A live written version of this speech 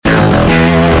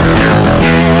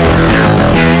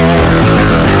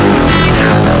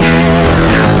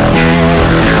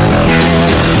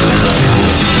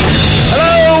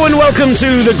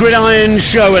to the Gridiron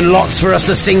Show, and lots for us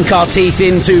to sink our teeth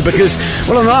into because,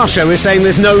 well, on our show we're saying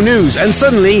there's no news, and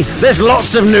suddenly there's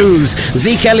lots of news.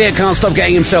 Zeke Elliott can't stop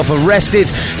getting himself arrested.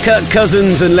 Kirk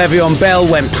Cousins and Le'Veon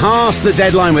Bell went past the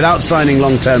deadline without signing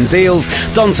long-term deals.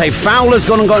 Dante Fowler's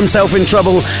gone and got himself in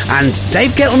trouble, and Dave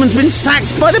Gettleman's been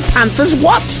sacked by the Panthers.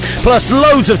 What? Plus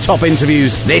loads of top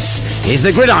interviews. This is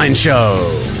the Gridiron Show.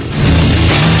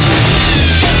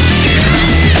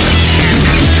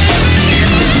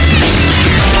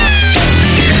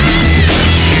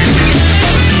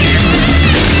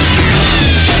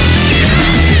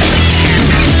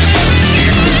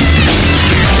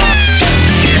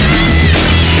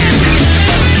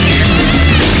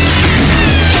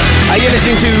 You're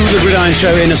listening to The Gridiron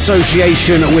Show in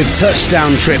association with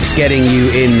Touchdown Trips, getting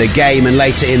you in the game. And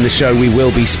later in the show, we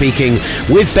will be speaking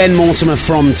with Ben Mortimer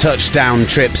from Touchdown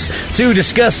Trips to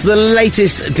discuss the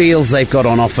latest deals they've got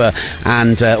on offer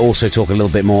and also talk a little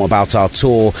bit more about our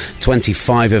tour.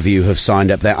 25 of you have signed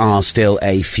up. There are still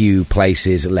a few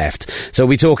places left. So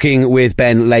we'll be talking with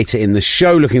Ben later in the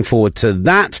show. Looking forward to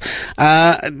that.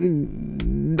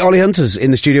 Ollie Hunter's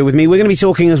in the studio with me. We're going to be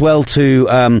talking as well to...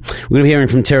 we're going to be hearing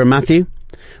from Tyrann Mathieu.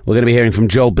 We're going to be hearing from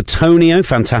Joel Bitonio,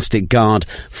 fantastic guard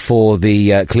for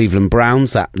the Cleveland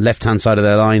Browns, that left-hand side of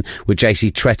their line with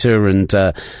JC Tretter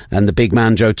and the big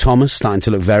man Joe Thomas, starting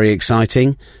to look very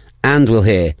exciting. And we'll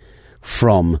hear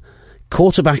from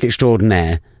quarterback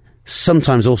extraordinaire,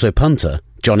 sometimes also punter,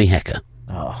 Johnny Hekker.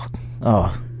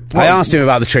 I asked him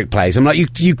about the trick plays. I'm like,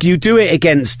 you do it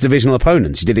against divisional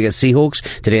opponents. You did it against Seahawks,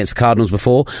 did it against the Cardinals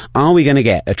before. Are we going to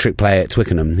get a trick play at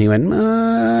Twickenham? He went,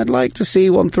 I'd like to see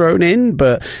one thrown in,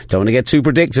 but don't want to get too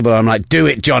predictable. I'm like, do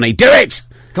it, Johnny, do it!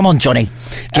 Come on, Johnny.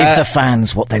 Give the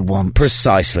fans what they want.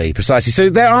 Precisely. So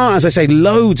there are, as I say,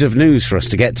 loads of news for us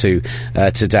to get to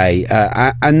today.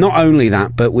 And not only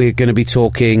that, but we're going to be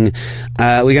talking...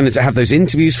 we're going to have those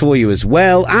interviews for you as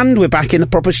well. And we're back in the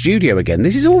proper studio again.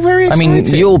 This is all very exciting. I mean,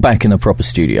 you're back in the proper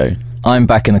studio. I'm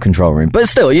back in the control room. But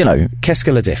still, you know... Qu'est-ce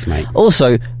que le diff, mate?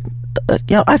 Also...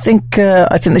 I think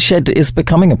the shed is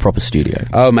becoming a proper studio.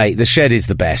 Oh, mate, the shed is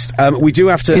the best. We do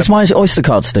have to... Is my Oyster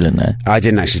card still in there? I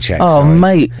didn't actually check. Oh, sorry.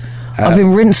 Mate, I've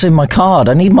been rinsing my card.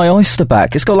 I need my Oyster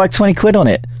back. It's got like 20 quid on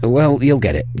it. Well, you'll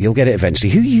get it. You'll get it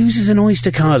eventually. Who uses an Oyster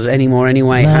card anymore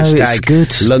anyway? No, Hashtag it's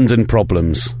good. London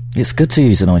problems. It's good to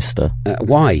use an Oyster.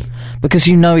 Why? Because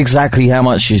you know exactly how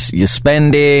much you're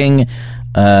spending.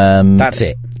 That's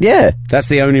it. Yeah. That's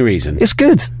the only reason. It's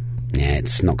good. Yeah,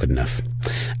 it's not good enough.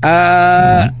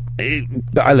 But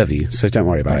I love you, so don't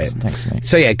worry about it. Thanks, mate.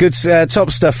 So yeah, good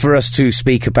top stuff for us to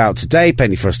speak about today,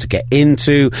 plenty for us to get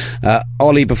into.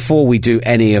 Ollie, before we do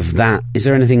any of that, is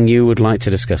there anything you would like to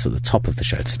discuss at the top of the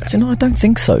show today? Do you know, I don't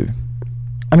think so.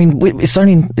 I mean, it's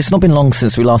not been long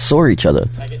since we last saw each other.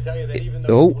 I can tell you that even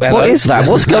though... What is that?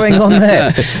 What's going on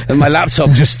there? And my laptop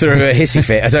just threw a hissy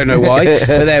fit. I don't know why, but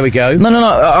there we go. No.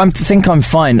 I think I'm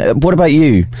fine. What about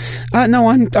you? No,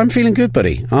 I'm feeling good,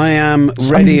 buddy. I am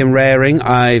ready and raring.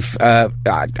 I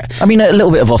mean, a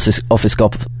little bit of office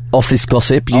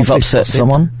gossip. You've upset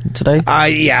someone today?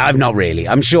 Yeah, I've not really.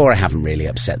 I'm sure I haven't really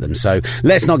upset them. So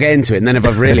let's not get into it. And then if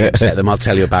I've really upset them, I'll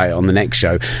tell you about it on the next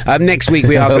show. Next week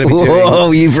we are going to be doing...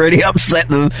 Whoa, you've really upset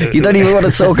them. You don't even want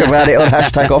to talk about it on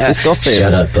hashtag office gossip.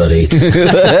 Shut up, buddy.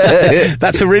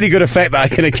 That's a really good effect that I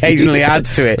can occasionally add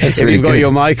to it. If really you've got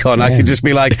your mic on, I can just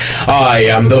be like, I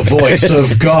am the voice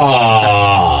of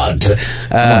God. Oh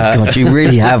my God, you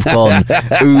really have gone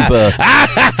Uber.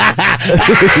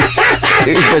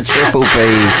 Uber triple B.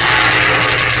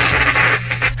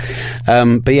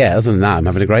 But yeah, other than that, I'm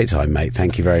having a great time, mate.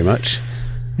 Thank you very much.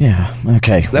 Yeah,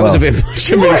 okay. That was a bit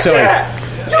much. I'm really sorry.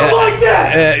 You like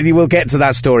that? We'll get to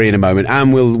that story in a moment,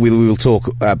 and we'll talk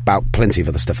about plenty of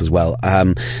other stuff as well.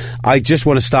 I just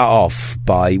want to start off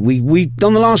by we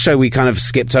on the last show we kind of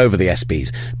skipped over the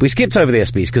ESPYs. We skipped over the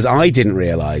ESPYs because I didn't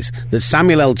realise that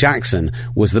Samuel L. Jackson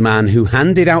was the man who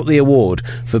handed out the award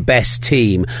for best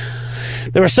team.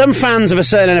 There are some fans of a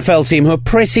certain NFL team who are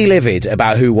pretty livid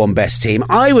about who won best team.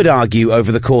 I would argue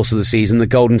over the course of the season the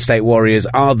Golden State Warriors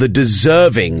are the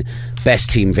deserving best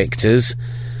team victors.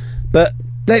 But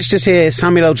let's just hear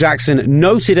Samuel L. Jackson,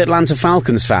 noted Atlanta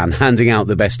Falcons fan, handing out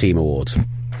the best team award.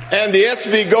 And the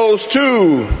ESPY goes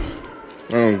to...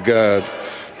 Oh, God.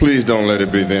 Please don't let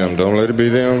it be them. Don't let it be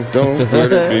them. Don't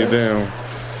let it be them.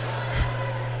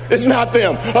 It's not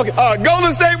them. Okay,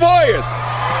 Golden State Warriors.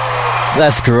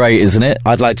 That's great, isn't it?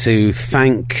 I'd like to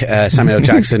thank Samuel L.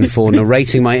 Jackson for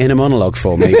narrating my inner monologue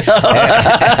for me. He's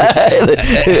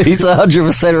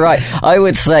 100% right. I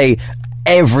would say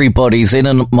everybody's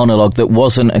inner monologue that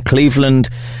wasn't a Cleveland,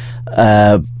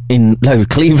 not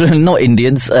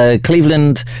Indians,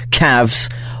 Cleveland Cavs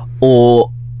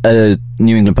or a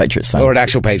New England Patriots fan. Or an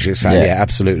actual Patriots fan, yeah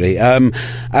absolutely. I'm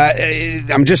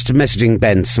just messaging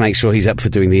Ben to make sure he's up for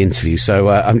doing the interview, so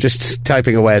I'm just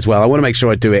typing away as well. I want to make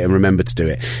sure I do it and remember to do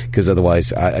it, because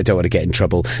otherwise I don't want to get in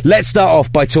trouble. Let's start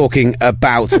off by talking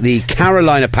about the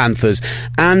Carolina Panthers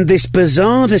and this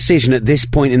bizarre decision at this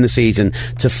point in the season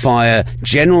to fire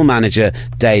general manager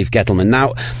Dave Gettleman.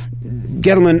 Now,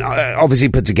 Gettleman obviously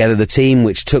put together the team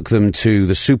which took them to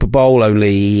the Super Bowl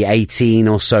only 18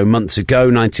 or so months ago,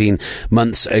 19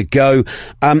 months ago.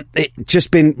 It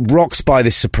just been rocked by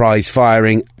this surprise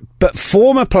firing. But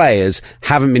former players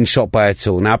haven't been shocked by it at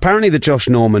all. Now, apparently the Josh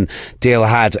Norman deal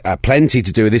had plenty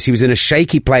to do with this. He was in a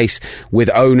shaky place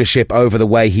with ownership over the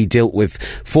way he dealt with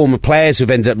former players who've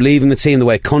ended up leaving the team, the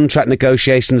way contract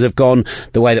negotiations have gone,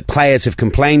 the way that players have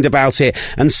complained about it,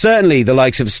 and certainly the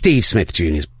likes of Steve Smith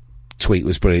Jr.'s tweet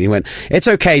was brilliant. He went, "It's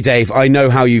okay, Dave, I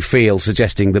know how you feel,"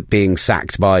 suggesting that being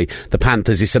sacked by the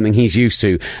Panthers is something he's used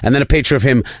to. And then a picture of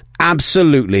him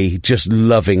absolutely just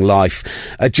loving life.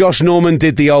 Josh Norman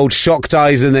did the old shocked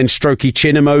eyes and then strokey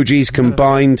chin emojis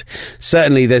combined.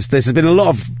 Certainly there's been a lot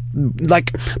of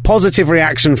positive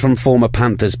reaction from former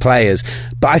Panthers players,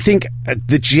 but I think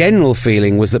the general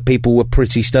feeling was that people were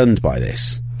pretty stunned by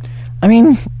this. I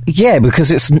mean, yeah,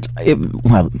 because I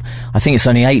think it's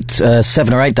only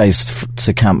 7 or 8 days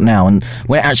to camp now, and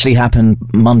when it actually happened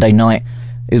Monday night,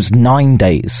 it was 9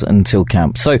 days until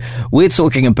camp. So we're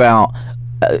talking about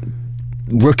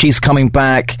rookies coming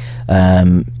back,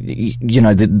 the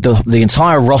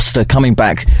entire roster coming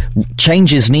back.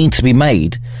 Changes need to be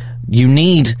made. You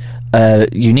need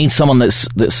someone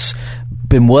that's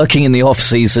been working in the off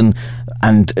season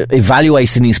and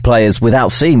evaluating these players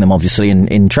without seeing them, obviously,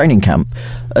 in training camp,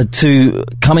 to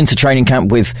come into training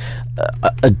camp with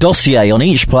a dossier on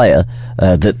each player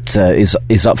that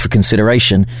is up for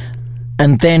consideration,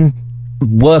 and then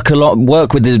work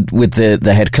with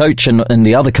the head coach and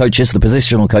the other coaches, the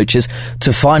positional coaches, to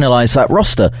finalise that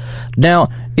roster. Now,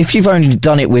 if you've only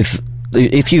done it with,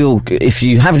 if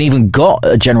you haven't even got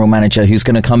a general manager who's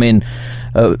going to come in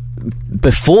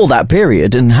before that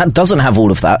period and doesn't have all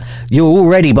of that, you're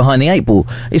already behind the 8 ball.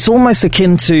 It's almost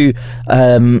akin to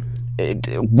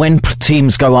when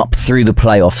teams go up through the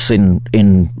playoffs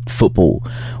in football,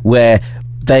 where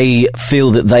they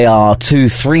feel that they are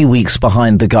 2-3 weeks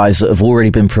behind the guys that have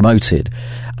already been promoted.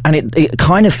 And it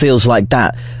kind of feels like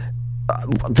that.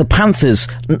 The Panthers,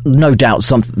 no doubt,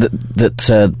 something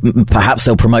that perhaps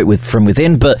they'll promote from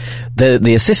within. But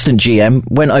the assistant GM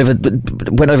went over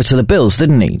to the Bills,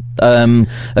 didn't he? A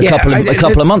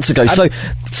couple of months ago. So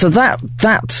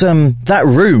that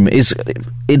room is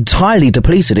entirely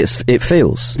depleted. It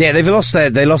feels. Yeah, they lost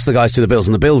the guys to the Bills,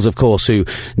 and the Bills, of course, who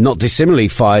not dissimilarly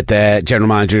fired their general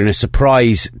manager in a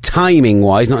surprise, timing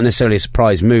wise, not necessarily a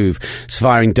surprise move,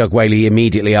 firing Doug Whaley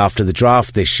immediately after the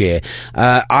draft this year.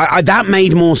 That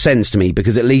made more sense to me,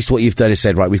 because at least what you've done is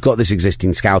said, right, we've got this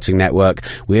existing scouting network,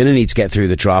 we're going to need to get through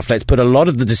the draft, let's put a lot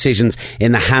of the decisions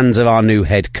in the hands of our new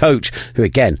head coach, who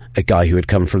again, a guy who had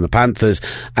come from the Panthers,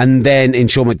 and then in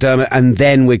Sean McDermott, and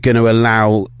then we're going to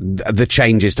allow the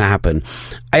changes to happen.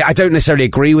 I don't necessarily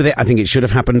agree with it. I think it should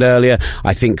have happened earlier.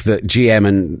 I think that GM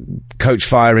and coach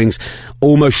firings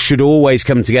almost should always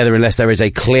come together unless there is a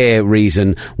clear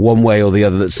reason one way or the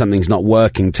other that something's not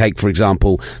working. Take, for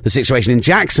example, the situation in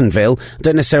Jacksonville. I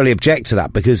don't necessarily object to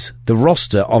that, because the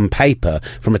roster on paper,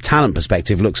 from a talent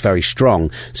perspective, looks very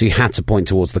strong. So you had to point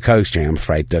towards the coaching, I'm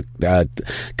afraid,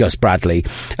 Gus Bradley.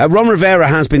 Ron Rivera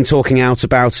has been talking out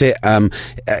about it.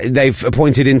 They've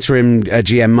appointed interim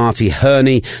GM Marty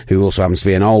Herney, who also happens to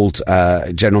be an old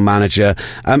general manager,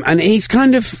 and he's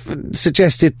kind of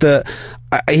suggested that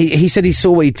he said he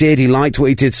saw what he did, he liked what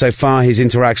he did so far, his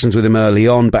interactions with him early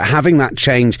on, but having that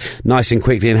change nice and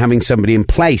quickly and having somebody in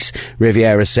place,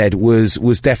 Rivera said, was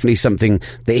definitely something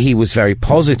that he was very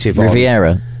positive on.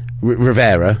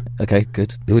 Rivera. Okay,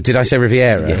 good. Did I say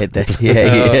Riviera? Yeah, you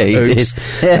did.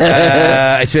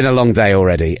 It's been a long day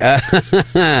already.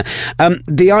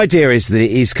 The idea is that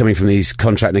it is coming from these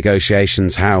contract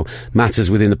negotiations, how matters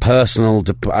within the personnel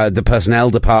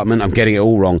department, I'm getting it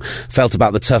all wrong, felt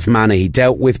about the tough manner he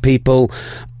dealt with people.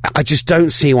 I just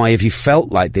don't see why, if you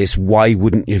felt like this, why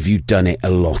wouldn't have you done it a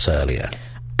lot earlier?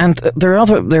 And there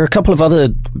are a couple of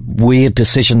other weird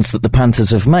decisions that the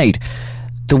Panthers have made.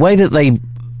 The way that they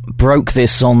broke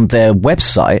this on their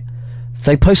website,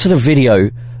 they posted a video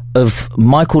of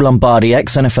Michael Lombardi,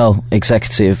 ex-NFL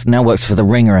executive, now works for The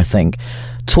Ringer, I think,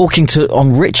 talking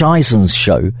on Rich Eisen's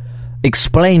show,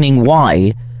 explaining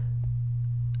why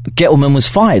Gettleman was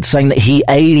fired, saying that he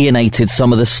alienated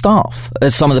some of the staff,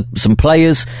 some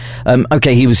players.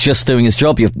 Okay, he was just doing his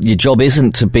job. Your job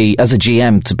isn't to be, as a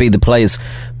GM, to be the player's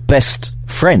best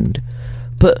friend.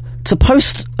 But to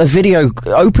post a video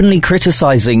openly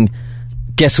criticising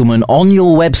Gesselman on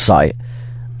your website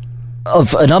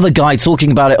of another guy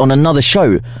talking about it on another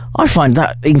show, I find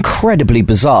that incredibly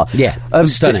bizarre. Yeah,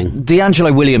 stunning.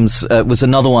 D'Angelo Williams was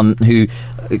another one who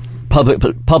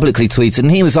publicly tweeted, and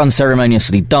he was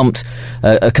unceremoniously dumped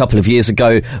a couple of years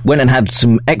ago, went and had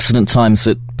some excellent times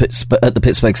at the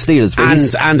Pittsburgh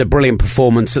Steelers. And a brilliant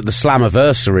performance at the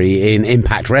Slammiversary in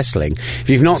Impact Wrestling. If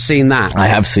you've not seen that... I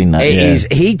have seen that,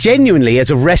 He genuinely, as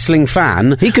a wrestling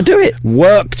fan... He could do it.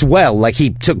 Worked well. Like, he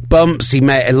took bumps, he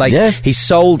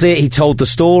sold it, he told the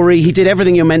story, he did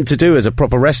everything you're meant to do as a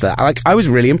proper wrestler. I was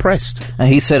really impressed. And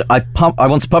he said, I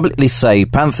want to publicly say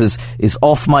Panthers is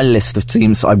off my list of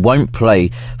teams I won't play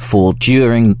for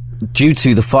due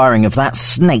to the firing of that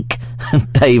snake,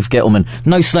 Dave Gettleman.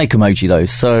 No snake emoji, though,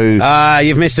 so...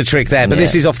 You've missed a trick there, but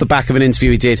this is off the back of an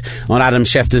interview he did on Adam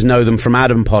Schefter's Know Them From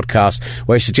Adam podcast,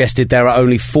 where he suggested there are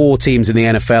only 4 teams in the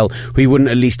NFL who he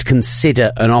wouldn't at least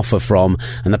consider an offer from,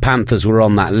 and the Panthers were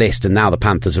on that list, and now the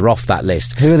Panthers are off that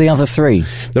list. Who are the other 3?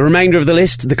 The remainder of the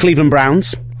list, the Cleveland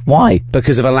Browns. Why?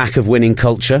 Because of a lack of winning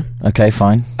culture. Okay,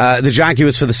 fine. The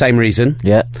Jaguars for the same reason.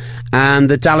 Yeah. And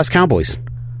the Dallas Cowboys.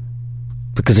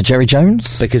 Because of Jerry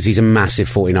Jones? Because he's a massive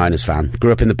 49ers fan.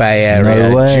 Grew up in the Bay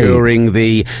Area during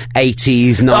the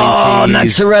 80s, 90s. Oh, that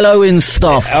Terrell Owens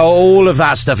stuff. All of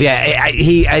that stuff,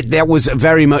 yeah. That was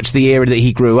very much the era that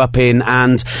he grew up in,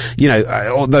 and,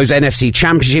 all those NFC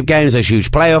Championship games, those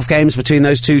huge playoff games between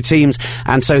those two teams,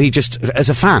 and so he just, as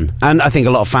a fan, and I think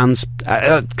a lot of fans,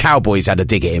 Cowboys had a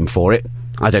dig at him for it.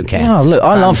 I don't care. Oh, look,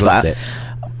 I love that. It.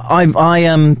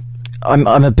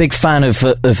 I'm a big fan of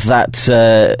that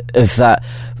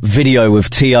video of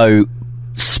T.O.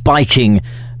 spiking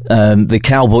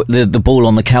the ball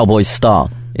on the Cowboys star.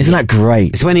 Isn't that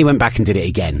great? It's when he went back and did it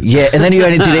again. Yeah, and then he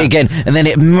went and did it again, and then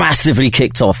it massively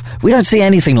kicked off. We don't see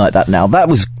anything like that now. That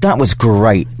was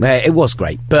great. It was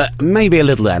great, but maybe a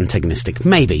little antagonistic.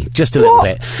 Maybe, just a little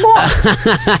bit.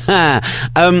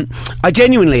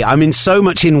 I'm in so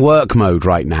much in work mode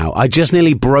right now. I just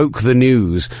nearly broke the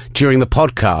news during the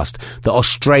podcast that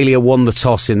Australia won the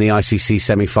toss in the ICC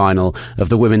semi-final of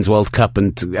the Women's World Cup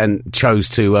and chose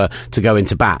to go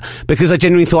into bat, because I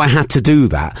genuinely thought I had to do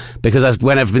that, because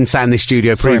when I've been sat in this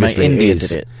studio previously. Sorry, mate, India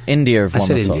did it. India have won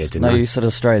the toss. India, didn't I? No, you said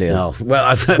Australia. No.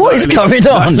 Well, what is going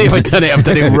on? I've done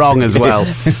it wrong as well.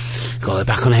 God, they're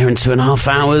back on air in 2.5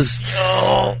 hours.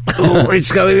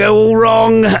 It's going to go all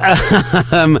wrong.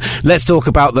 Let's talk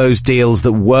about those deals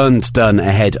that weren't done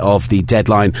ahead of the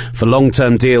deadline for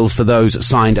long-term deals for those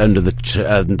signed under the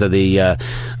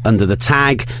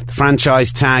tag, the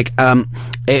franchise tag.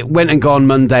 It went and gone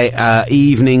Monday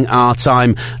evening, our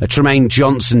time. Tremaine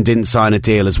Johnson didn't sign a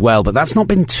deal as well, but that's not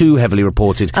been too heavily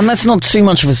reported. And that's not too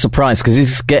much of a surprise, because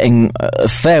he's getting a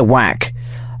fair whack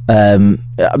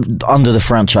under the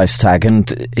franchise tag,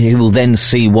 and he will then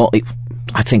see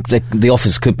I think the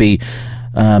offers could be.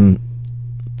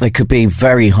 They could be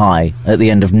very high at the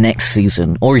end of next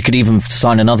season, or he could even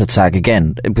sign another tag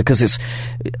again, because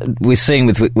we're seeing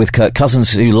with Kirk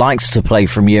Cousins, who likes to play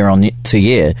from year on to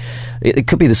year. It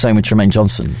could be the same with Tremaine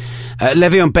Johnson.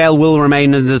 Le'Veon Bell will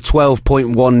remain under the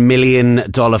 $12.1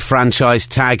 million franchise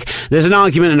tag. There's an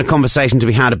argument and a conversation to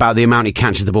be had about the amount he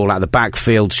catches the ball out of the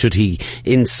backfield. Should he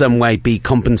in some way be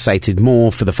compensated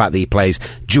more for the fact that he plays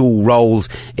dual roles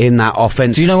in that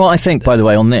offense? Do you know what I think, by the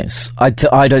way, on this? I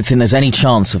don't think there's any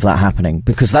chance of that happening,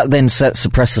 because that then sets a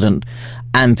precedent.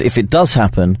 And if it does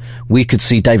happen, we could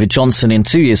see David Johnson in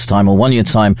 2 years' time or 1 year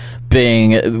time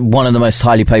being one of the most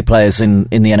highly paid players in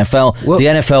the NFL. Well, the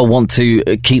NFL want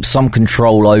to keep some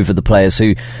control over the players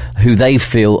who they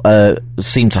feel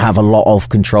seem to have a lot of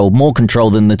control, more control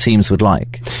than the teams would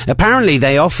like. Apparently,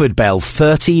 they offered Bell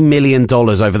 $30 million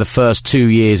over the first 2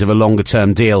 years of a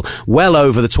longer-term deal, well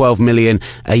over the $12 million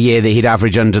a year that he'd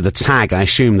average under the tag. I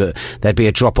assume that there'd be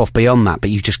a drop-off beyond that, but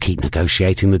you just keep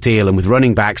negotiating the deal. And with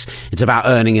running backs, it's about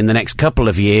earning in the next couple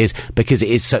of years, because it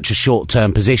is such a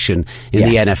short-term position in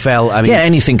the NFL. I mean,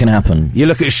 anything can happen. You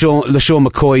look at LaShawn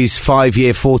McCoy's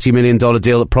 5-year, $40 million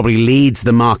deal that probably leads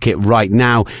the market right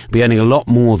now, be earning a lot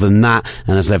more than that.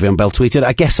 And as Le'Veon Bell tweeted,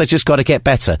 I guess I just got to get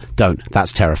better. Don't.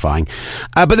 That's terrifying.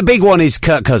 But the big one is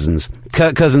Kirk Cousins.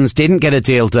 Kirk Cousins didn't get a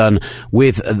deal done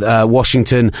with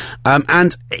Washington.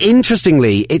 And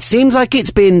interestingly, it seems like it's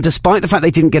been, despite the fact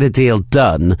they didn't get a deal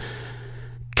done,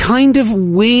 kind of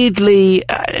weirdly,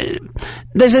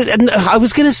 there's I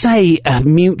was going to say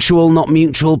mutual, not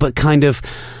mutual, but kind of,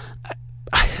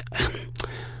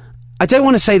 I don't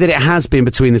want to say that it has been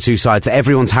between the two sides, that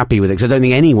everyone's happy with it, because I don't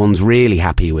think anyone's really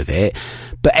happy with it,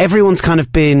 but everyone's kind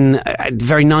of been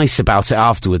very nice about it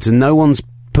afterwards, and no one's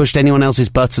pushed anyone else's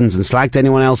buttons and slagged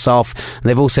anyone else off. And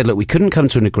they've all said, look, we couldn't come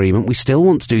to an agreement. We still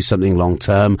want to do something long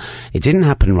term. It didn't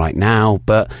happen right now,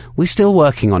 but we're still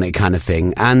working on it, kind of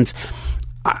thing. And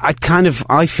I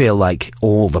feel like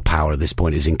all the power at this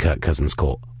point is in Kirk Cousins'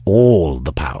 court. All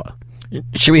the power.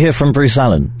 Should we hear from Bruce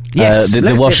Allen? Yes,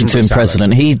 the Washington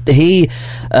president. He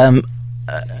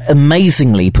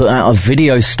amazingly put out a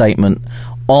video statement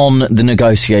on the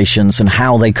negotiations and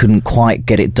how they couldn't quite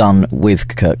get it done with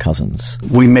Kirk Cousins.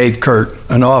 We made Kurt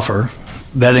an offer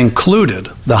that included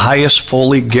the highest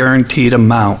fully guaranteed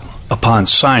amount upon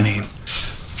signing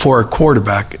for a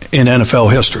quarterback in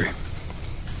NFL history,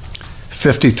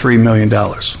 $53 million.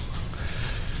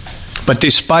 But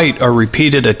despite our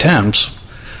repeated attempts,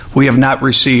 we have not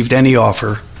received any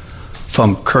offer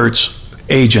from Kurt's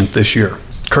agent this year.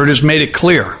 Kurt has made it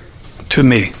clear to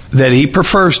me that he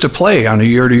prefers to play on a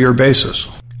year-to-year basis.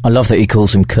 I love that he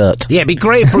calls him Kurt. Yeah, it'd be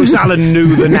great if Bruce Allen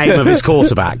knew the name of his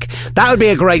quarterback. That would be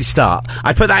a great start.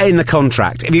 I'd put that in the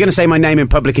contract. If you're going to say my name in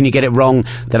public and you get it wrong,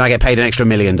 then I get paid an extra $1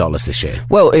 million this year.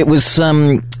 Well, it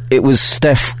was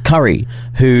Steph Curry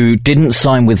who didn't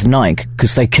sign with Nike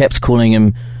because they kept calling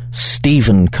him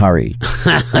Stephen Curry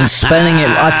and spelling it.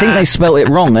 I think they spelt it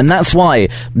wrong, and that's why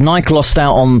Nike lost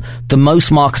out on the most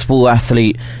marketable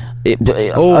athlete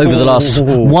over the last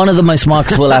one of the most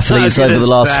marketable athletes over the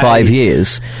last 5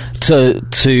 years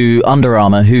to Under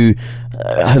Armour, who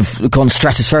have gone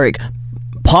stratospheric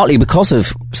partly because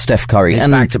of Steph Curry. His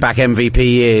and back-to-back MVP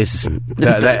years.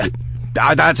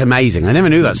 That's amazing. I never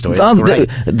knew that story. That's great.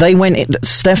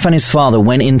 Steph and his father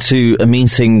went into a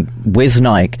meeting with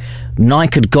Nike.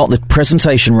 Nike had got the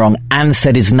presentation wrong and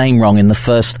said his name wrong in the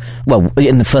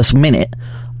first minute.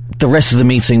 The rest of the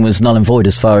meeting was null and void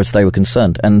as far as they were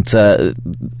concerned, and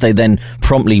they then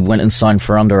promptly went and signed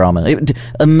for Under Armour.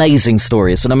 Amazing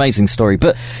story. It's an amazing story.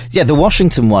 But yeah, the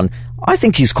Washington one, I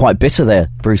think he's quite bitter there,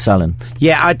 Bruce Allen.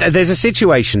 Yeah, there's a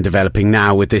situation developing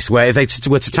now with this where if they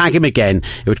were to tag him again,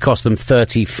 it would cost them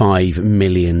 $35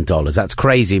 million. That's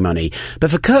crazy money.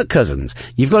 But for Kirk Cousins,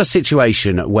 you've got a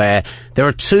situation where there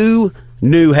are two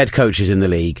new head coaches in the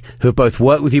league who have both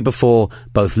worked with you before,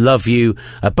 both love you,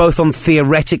 both on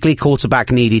theoretically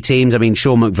quarterback-needy teams. I mean,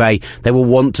 Sean McVay, they will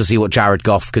want to see what Jared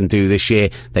Goff can do this year.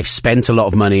 They've spent a lot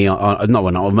of money, a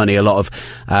lot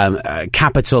of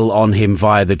capital on him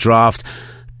via the draft.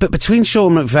 But between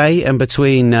Sean McVay and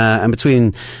between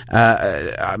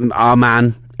our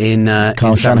man in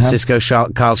San Francisco,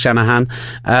 Kyle Shanahan.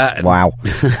 Wow.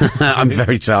 I'm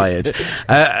very tired.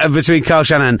 Between Kyle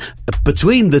Shanahan,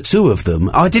 between the two of them,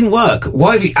 it didn't work.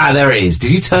 Why have you... there it is.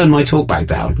 Did you turn my talk back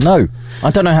down? No. I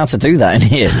don't know how to do that in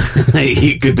here.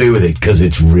 You could do with it, because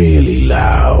it's really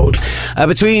loud.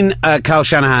 Between Kyle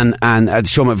Shanahan and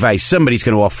Sean McVay, somebody's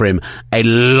going to offer him a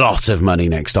lot of money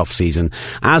next off-season,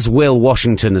 as will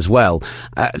Washington as well.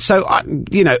 So,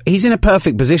 he's in a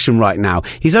perfect position right now.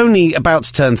 He's only about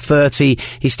to turn 30.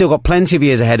 He's still got plenty of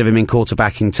years ahead of him in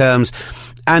quarterbacking terms.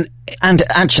 And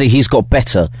actually, he's got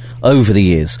better over the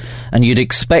years. And you'd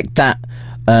expect that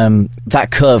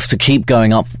curve to keep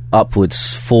going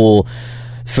upwards for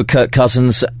Kirk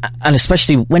Cousins, and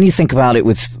especially when you think about it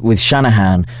with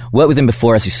Shanahan. Worked with him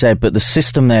before, as you said, but the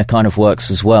system there kind of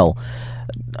works as well.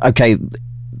 Okay,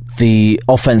 the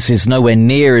offense is nowhere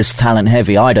near as talent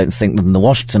heavy, I don't think, than the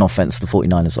Washington offense, the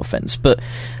 49ers offense, but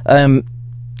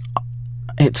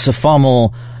it's a far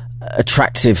more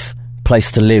attractive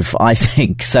place to live, I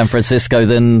think, San Francisco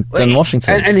than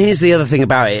Washington. And here's the other thing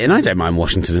about it, and I don't mind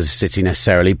Washington as a city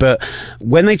necessarily, but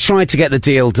when they tried to get the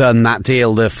deal done, that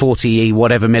deal, the 40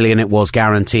 whatever million it was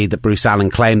guaranteed that Bruce Allen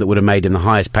claimed that would have made him the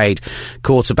highest paid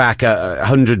quarterback, a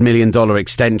 $100 million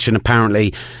extension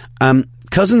apparently,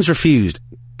 Cousins refused.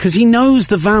 Because he knows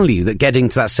the value that getting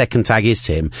to that second tag is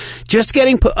to him. Just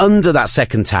getting put under that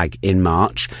second tag in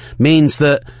March means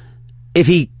that if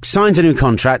he signs a new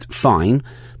contract, fine.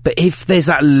 But if there's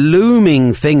that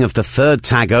looming thing of the third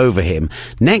tag over him,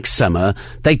 next summer,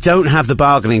 they don't have the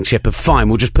bargaining chip of, fine,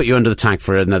 we'll just put you under the tag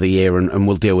for another year and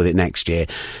we'll deal with it next year.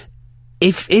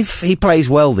 If he plays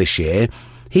well this year,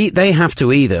 they have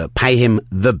to either pay him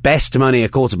the best money a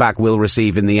quarterback will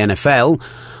receive in the NFL,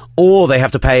 or they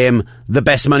have to pay him the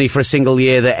best money for a single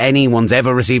year that anyone's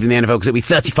ever received in the NFL, because it'll be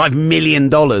 $35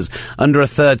 million under a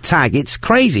third tag. It's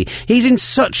crazy. He's in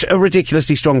such a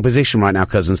ridiculously strong position right now,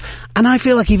 Cousins. And I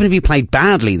feel like even if he played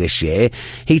badly this year,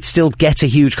 he'd still get a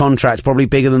huge contract, probably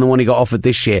bigger than the one he got offered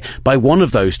this year, by one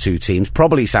of those two teams,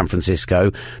 probably San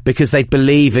Francisco, because they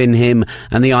believe in him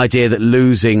and the idea that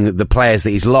losing the players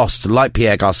that he's lost, like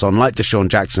Pierre Garçon, like Deshaun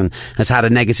Jackson, has had a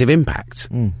negative impact.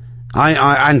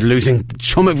 And losing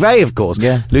Sean McVay, of course.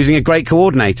 Yeah. Losing a great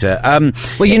coordinator.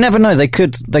 Well, you never know. They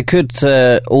could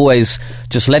always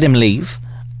just let him leave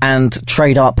and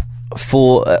trade up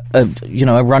for a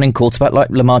running quarterback like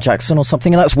Lamar Jackson or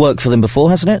something, and that's worked for them before,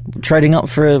 hasn't it? Trading up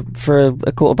for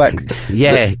a quarterback.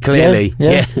 Yeah, clearly.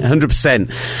 Yeah. 100%.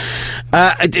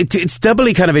 It's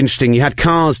doubly kind of interesting. You had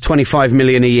Carr's $25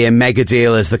 million a year mega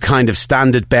deal as the kind of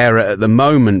standard bearer at the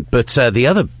moment, but the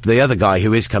other guy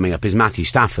who is coming up is Matthew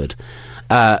Stafford.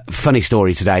 Funny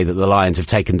story today that the Lions have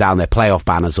taken down their playoff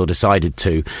banners, or decided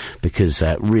to, because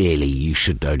really you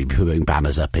should only be putting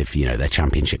banners up if, their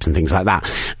championships and things like that.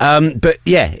 But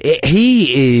yeah,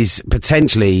 he is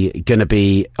potentially going to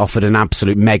be offered an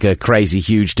absolute mega crazy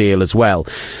huge deal as well.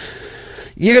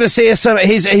 You're going to see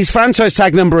his franchise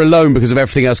tag number alone, because of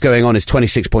everything else going on, is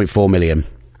 $26.4 million.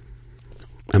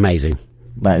 Amazing.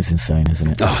 That is insane, isn't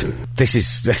it? Oh, this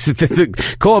is the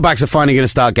quarterbacks are finally going to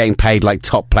start getting paid like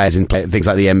top players in things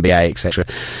like the NBA, etc.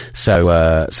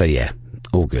 So yeah,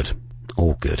 all good.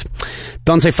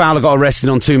 Dante Fowler got arrested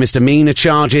on 2 misdemeanor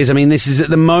charges. I mean, this is at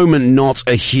the moment not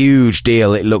a huge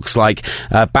deal. It looks like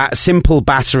simple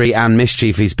battery and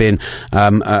mischief. He's been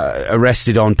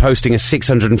arrested on posting a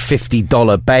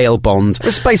 $650 bail bond.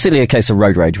 It's basically a case of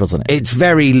road rage, wasn't it? It's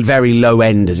very, very low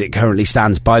end as it currently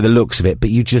stands by the looks of it, but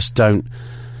you just don't.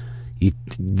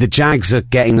 The Jags are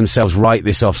getting themselves right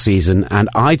this off-season, and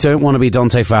I don't want to be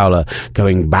Dante Fowler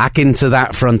going back into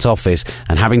that front office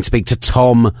and having to speak to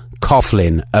Tom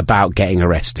Coughlin about getting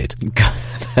arrested.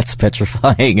 That's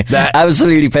petrifying.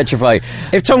 Absolutely petrifying.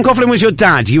 If Tom Coughlin was your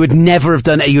dad, you would never have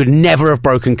done it. You would never have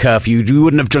broken curfew. You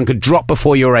wouldn't have drunk a drop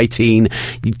before you were 18,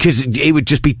 because it would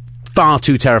just be far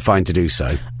too terrifying to do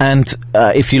so. And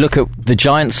if you look at the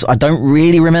Giants, I don't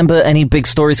really remember any big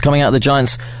stories coming out of the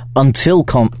Giants until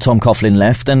Tom Coughlin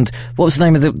left. And what was the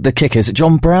name of the kicker? Is it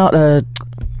John Brown?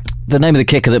 The name of the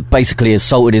kicker that basically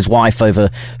assaulted his wife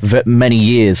over many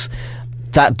years.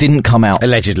 That didn't come out.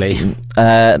 Allegedly.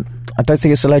 I don't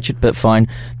think it's alleged, but fine.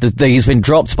 He's been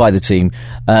dropped by the team.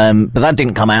 But that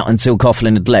didn't come out until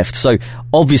Coughlin had left. So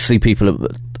obviously people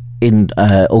in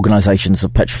organisations are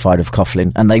petrified of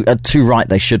Coughlin, and they are too right,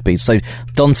 they should be. So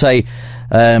Dante,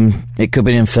 it could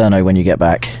be an inferno when you get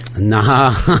back.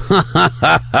 Nice.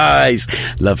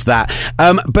 Love that.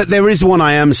 But there is one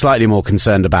I am slightly more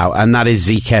concerned about, and that is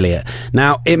Zeke Elliott.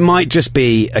 Now, it might just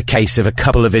be a case of a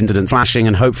couple of incidents flashing,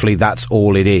 and hopefully that's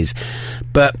all it is.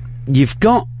 But you've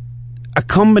got a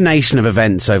combination of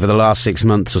events over the last 6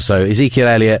 months or so. Ezekiel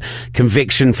Elliott,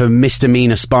 conviction for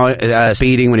misdemeanor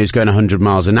speeding when he was going 100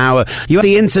 miles an hour. You had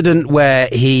the incident where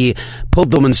he pulled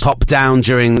the woman's top down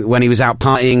when he was out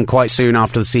partying quite soon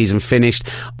after the season finished,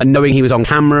 and knowing he was on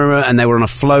camera and they were on a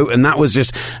float, and that was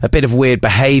just a bit of weird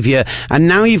behaviour. And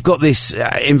now you've got this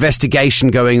investigation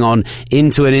going on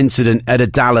into an incident at a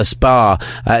Dallas bar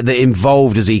that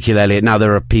involved Ezekiel Elliott. Now,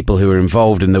 there are people who are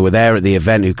involved and they were there at the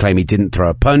event who claim he didn't throw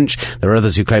a punch. There are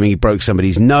others who claim he broke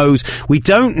somebody's nose. We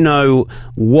don't know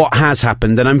what has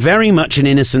happened, and I'm very much an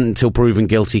innocent until proven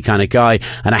guilty kind of guy,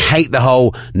 and I hate the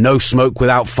whole no smoke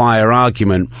without fire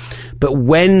argument. But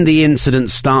when the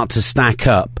incidents start to stack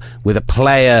up with a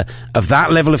player of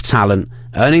that level of talent,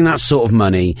 earning that sort of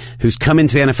money, who's come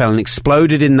into the NFL and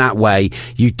exploded in that way,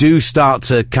 you do start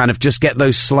to kind of just get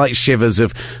those slight shivers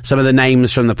of some of the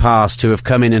names from the past who have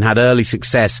come in and had early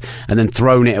success and then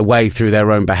thrown it away through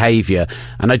their own behaviour.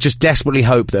 And I just desperately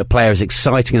hope that a player as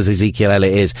exciting as Ezekiel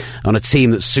Elliott is, on a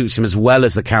team that suits him as well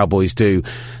as the Cowboys do,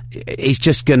 he's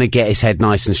just going to get his head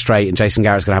nice and straight, and Jason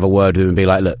Garrett's going to have a word with him and be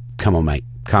like, look, come on, mate,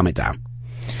 calm it down.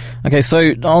 Okay,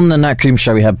 so on the Nat Coombs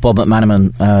show, we had Bob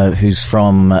McManaman, who's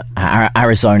from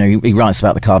Arizona. He writes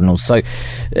about the Cardinals. So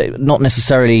not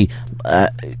necessarily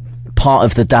part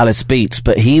of the Dallas beat,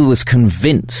 but he was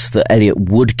convinced that Elliott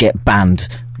would get banned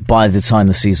by the time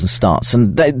the season starts.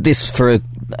 And this,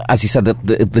 as you said,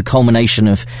 the culmination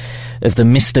of the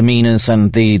misdemeanors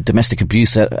and the domestic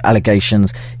abuse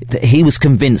allegations, he was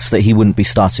convinced that he wouldn't be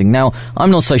starting. Now,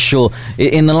 I'm not so sure.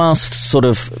 In the last sort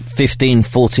of 15,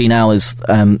 14 hours,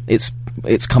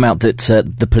 it's come out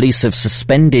that the police have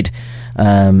suspended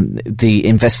the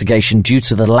investigation due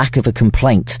to the lack of a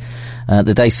complaint.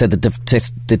 They said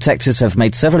the detectives have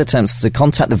made several attempts to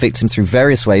contact the victim through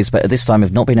various ways, but at this time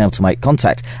have not been able to make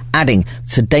contact, adding,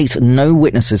 to date, no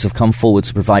witnesses have come forward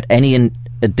to provide any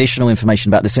additional information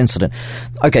about this incident.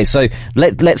 Okay, so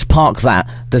let's park that.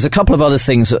 There's a couple of other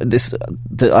things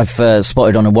that I've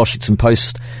spotted on a Washington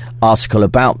Post article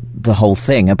about the whole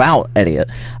thing, about Elliott.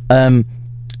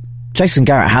 Jason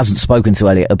Garrett hasn't spoken to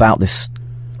Elliott about this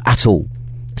at all.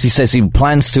 He says he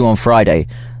plans to on Friday.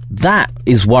 That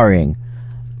is worrying.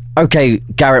 Okay,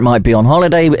 Garrett might be on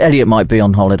holiday, Elliott might be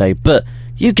on holiday, but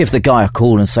you give the guy a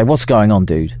call and say, "What's going on,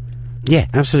 dude?" Yeah,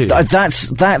 absolutely.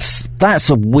 That's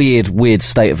a weird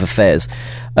state of affairs.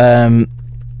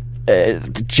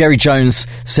 Jerry Jones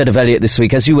said of Elliott this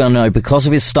week, as you well know, because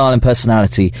of his style and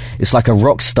personality, it's like a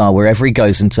rock star wherever he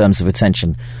goes in terms of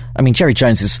attention. I mean, Jerry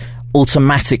Jones is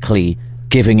automatically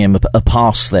giving him a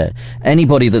pass there.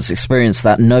 Anybody that's experienced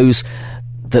that knows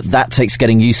that takes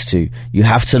getting used to. You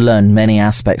have to learn many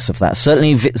aspects of that.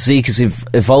 Certainly Zeke is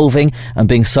evolving and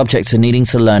being subject to needing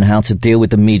to learn how to deal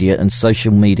with the media and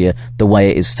social media the way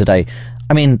it is today.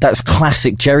 I mean, that's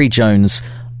classic Jerry Jones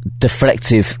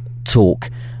deflective talk.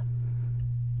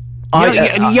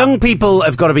 Young people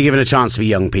have got to be given a chance to be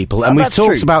young people, and we've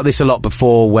talked about this a lot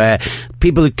before, where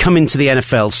people who come into the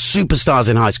NFL, superstars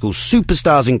in high school,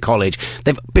 superstars in college,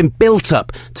 they've been built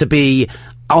up to be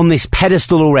on this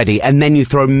pedestal already, and then you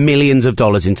throw millions of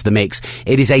dollars into the mix.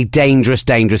 It is a dangerous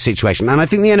situation, and I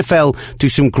think the NFL do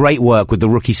some great work with the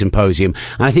Rookie Symposium,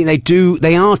 and I think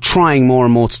they are trying more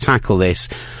and more to tackle this.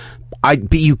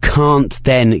 But you can't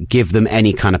then give them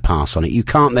any kind of pass on it. You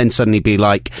can't then suddenly be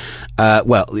like,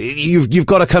 you've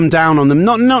got to come down on them.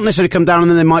 Not necessarily come down on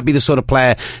them. They might be the sort of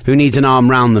player who needs an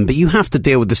arm round them, but you have to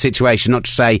deal with the situation, not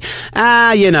just say,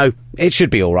 it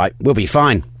should be all right. We'll be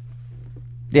fine.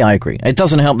 Yeah, I agree. It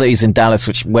doesn't help that he's in Dallas,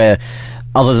 where,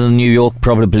 other than New York,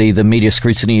 probably the media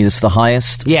scrutiny is the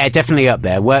highest. Yeah, definitely up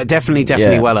there.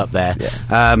 Definitely well up there.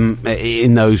 Yeah.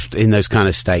 In those kind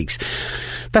of stakes.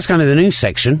 That's kind of the news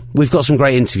section. We've got some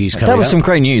great interviews coming up. That was some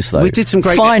great news, though. We did some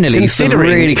great... Finally, some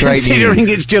really great news. Considering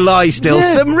it's July still,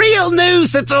 some real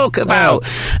news to talk about.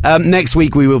 Wow. Next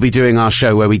week, we will be doing our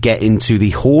show where we get into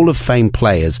the Hall of Fame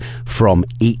players from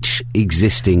each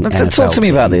existing NFL Talk to me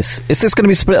about this. Is this going to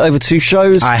be split over 2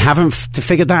 shows? I haven't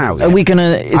figured that out yet. Are we going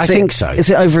to... I think so. Is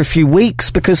it over a few weeks?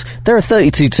 Because there are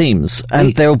 32 teams,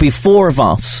 and there will be 4 of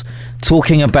us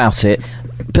talking about it,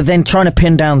 but then trying to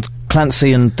pin down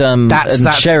Clancy and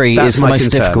Sherry is the most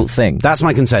difficult thing. That's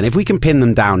my concern. If we can pin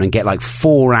them down and get like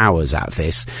 4 hours out of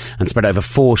this and spread over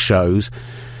 4 shows,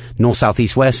 north, south,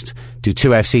 east, west, do 2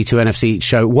 FC, 2 NFC each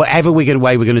show, whatever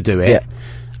way we're going to do it. Yeah.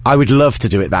 I would love to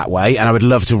do it that way, and I would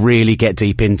love to really get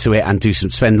deep into it and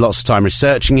spend lots of time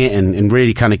researching it and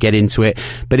really kind of get into it.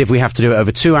 But if we have to do it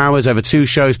over 2 hours, over 2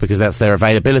 shows, because that's their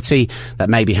availability,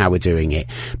 that may be how we're doing it.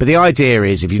 But the idea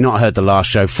is, if you've not heard the last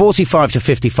show, 45 to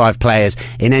 55 players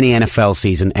in any NFL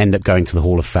season end up going to the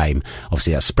Hall of Fame.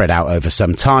 Obviously, that's spread out over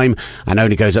some time and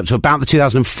only goes up to about the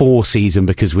 2004 season,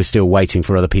 because we're still waiting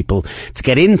for other people to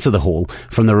get into the Hall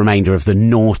from the remainder of the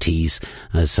noughties,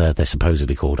 as they're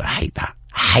supposedly called. I hate that.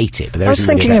 Hate it, but there I was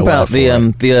thinking about the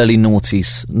early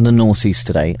noughties, the noughties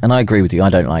today, and I agree with you. I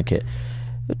don't like it.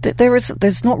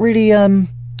 There's not really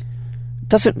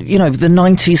doesn't the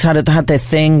 90s had their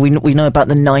thing. We know about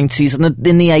the 90s and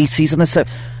in the 80s and so.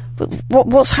 But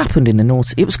what's happened in the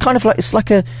noughties? It was kind of like it's like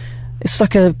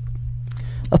a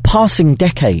passing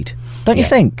decade. Don't you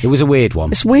think? It was a weird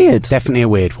one. It's weird. Definitely a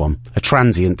weird one. A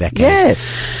transient decade. Yeah.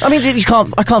 I mean,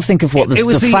 I can't think of what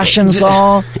the fashions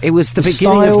are. It was the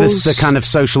beginning of the kind of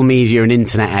social media and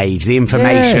internet age, the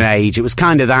information age. It was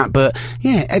kind of that, but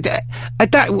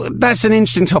that's an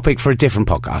interesting topic for a different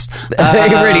podcast.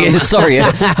 It really is. Sorry.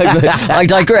 I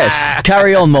digress.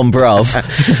 Carry on, mon brave.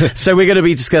 So we're going to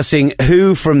be discussing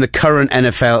who in the current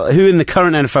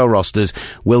NFL rosters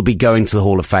will be going to the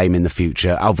Hall of Fame in the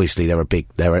future. Obviously, there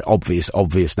are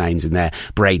obvious names in there.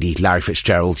 Brady, Larry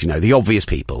Fitzgerald, the obvious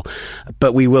people.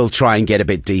 But we will try and get a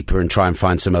bit deeper and try and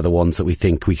find some other ones that we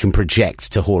think we can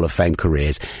project to Hall of Fame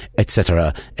careers,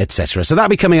 etc., etc. So that'll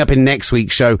be coming up in next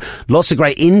week's show. Lots of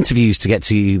great interviews to get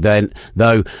to you then,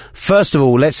 though. First of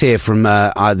all, let's hear from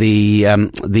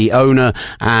the owner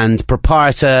and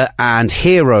proprietor and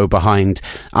hero behind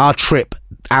our trip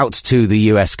out to the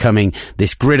US, coming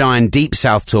this Gridiron Deep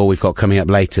South tour we've got coming up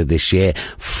later this year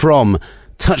from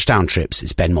Touchdown Trips.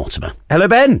 It's Ben Mortimer. Hello,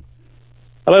 Ben.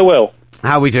 Hello, Will.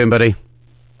 How are we doing, buddy?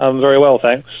 I'm very well,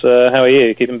 thanks. How are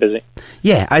you? Keeping busy?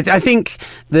 Yeah, I think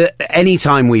that any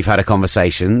time we've had a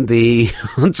conversation, the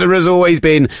answer has always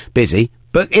been busy,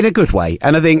 but in a good way.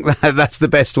 And I think that's the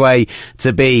best way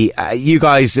to be. You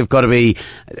guys have got to be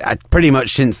pretty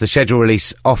much since the schedule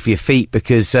release off your feet,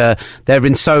 because there have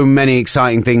been so many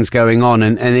exciting things going on,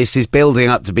 and this is building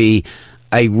up to be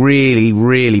a really,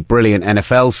 really brilliant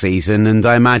NFL season, and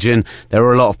I imagine there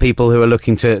are a lot of people who are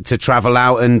looking to travel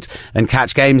out and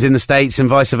catch games in the States and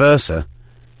vice versa.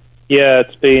 Yeah,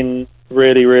 it's been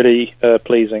really, really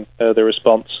pleasing, the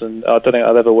response, and I don't think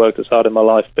I've ever worked as hard in my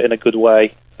life, but in a good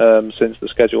way, since the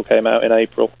schedule came out in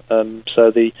April.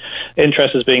 So the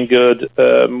interest has been good.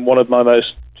 One of my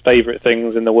most favourite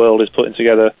things in the world is putting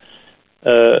together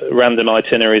random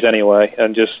itineraries anyway,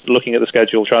 and just looking at the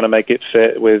schedule, trying to make it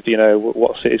fit with,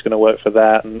 what city's going to work for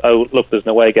that, and look, there's an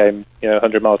away game,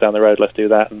 100 miles down the road, let's do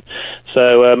that. And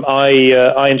so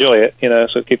I enjoy it,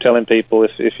 so I keep telling people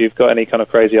if you've got any kind of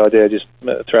crazy idea, just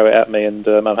throw it at me, and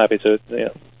I'm happy to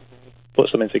put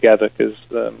something together, because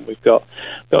we've got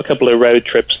a couple of road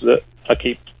trips that I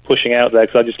keep pushing out there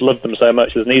because I just love them so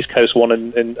much. There's an East Coast one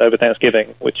in over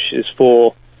Thanksgiving, which is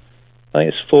I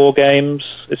think it's 4 games.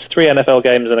 It's 3 NFL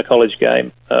games and a college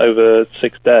game over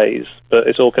 6 days, but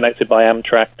it's all connected by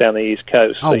Amtrak down the East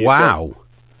Coast. Oh, so wow.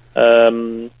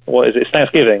 What is it? It's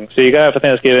Thanksgiving. So you go out for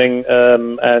Thanksgiving,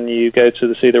 and you go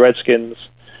to see the Redskins,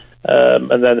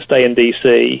 and then stay in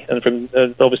D.C. And from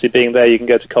obviously being there, you can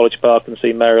go to College Park and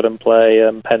see Maryland play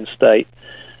Penn State.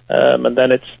 And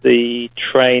then it's the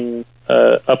train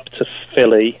up to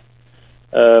Philly,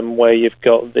 where you've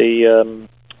got the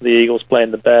Eagles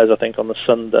playing the Bears, I think, on the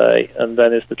Sunday, and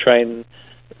then it's the train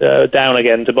down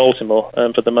again to Baltimore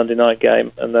for the Monday night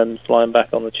game, and then flying back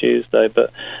on the Tuesday.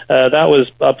 But I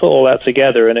put all that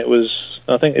together, and it was,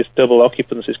 I think it's double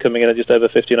occupancies coming in at just over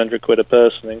 £1,500 a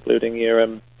person, including your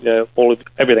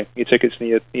everything, your tickets and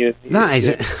your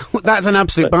that's an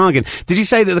absolute bargain. Did you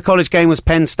say that the college game was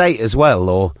Penn State as well,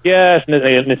 or? Yeah, it's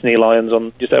Nittany Lions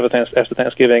on just after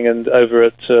Thanksgiving, and over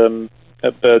at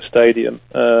Bird Stadium.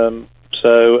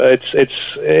 So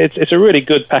it's a really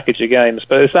good package of games,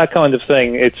 but it's that kind of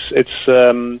thing. I'd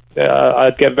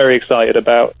get very excited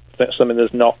about something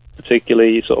that's not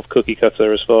particularly sort of cookie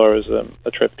cutter as far as a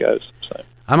trip goes. So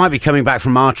I might be coming back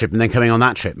from our trip and then coming on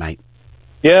that trip, mate.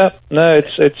 Yeah, no,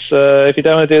 it's if you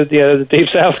don't want to do the Deep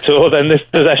South tour, then this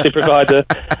does actually provide a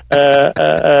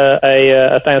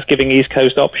Thanksgiving East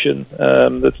Coast option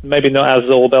that's maybe not as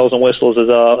all bells and whistles as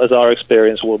our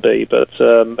experience will be, but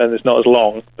and it's not as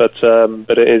long, but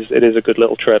it is a good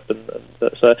little trip, and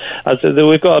so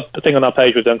we've got a thing on our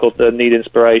page we've done called the Need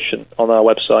Inspiration on our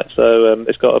website, so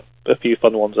it's got a few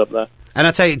fun ones up there. And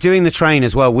I tell you, doing the train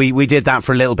as well, we did that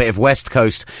for a little bit of West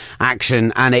Coast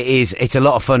action, and it's a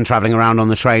lot of fun travelling around on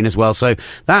the train as well. So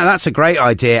that's a great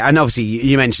idea. And obviously,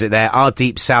 you mentioned it there, our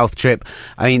Deep South trip.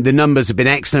 I mean, the numbers have been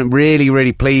excellent. Really,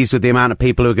 really pleased with the amount of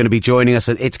people who are going to be joining us.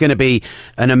 It's going to be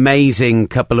an amazing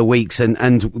couple of weeks,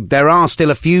 and there are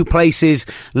still a few places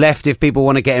left if people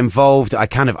want to get involved.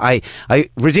 I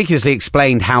ridiculously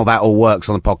explained how that all works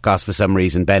on the podcast for some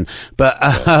reason, Ben. But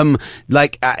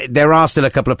there are still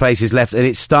a couple of places left, and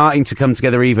it's starting to come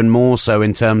together even more so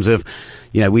in terms of,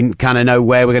 we kind of know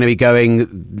where we're going to be going,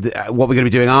 what we're going to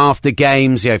be doing after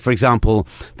games. For example,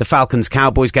 the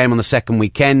Falcons-Cowboys game on the second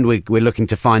weekend, we're looking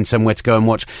to find somewhere to go and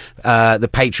watch the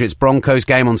Patriots-Broncos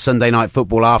game on Sunday Night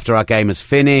Football after our game has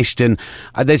finished. And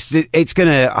I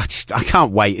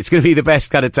can't wait. It's going to be the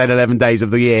best kind of 10, 11 days of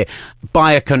the year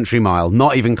by a country mile,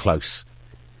 not even close.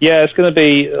 Yeah, it's going to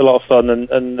be a lot of fun,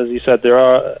 and as you said, there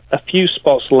are a few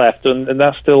spots left, and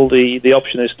that's still the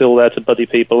option is still there to buddy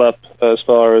people up as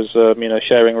far as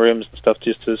sharing rooms and stuff,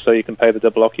 just so you can pay the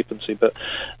double occupancy. But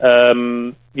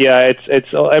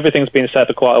it's everything's been set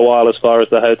for quite a while as far as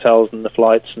the hotels and the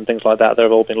flights and things like that.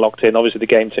 They've all been locked in. Obviously, the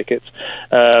game tickets,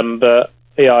 but.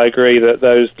 Yeah, I agree that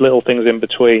those little things in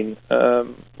between,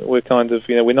 we're kind of,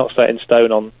 we're not set in stone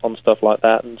on stuff like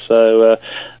that, and so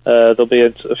there'll be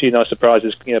a few nice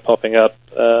surprises, popping up.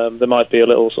 There might be a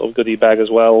little sort of goodie bag as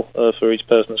well for each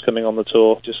person that's coming on the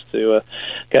tour, just to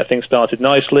get things started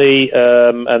nicely,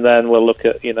 and then we'll look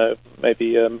at,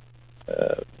 maybe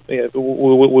we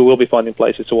will be finding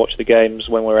places to watch the games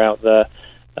when we're out there,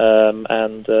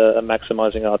 and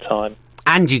maximising our time.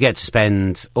 And you get to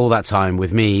spend all that time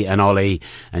with me and Ollie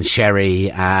and Sherry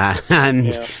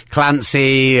and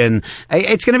Clancy, and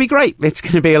it's going to be great. It's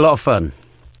going to be a lot of fun.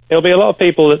 There'll be a lot of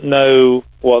people that know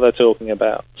what they're talking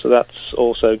about, so that's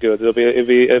also good. It'll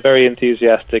be a very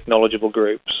enthusiastic, knowledgeable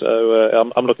group. So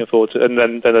I'm looking forward to it,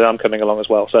 and then I'm coming along as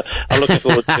well. So I'm looking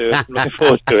forward to it.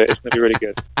 It's going to be really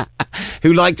good.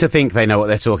 Who like to think they know what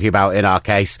they're talking about in our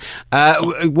case. I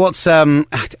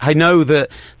know that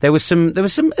there was some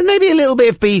maybe a little bit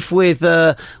of beef with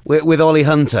Ollie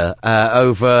Hunter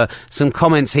over some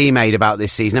comments he made about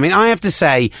this season. I mean, I have to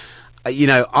say,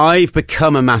 I've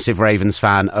become a massive Ravens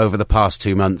fan over the past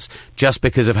 2 months just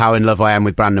because of how in love I am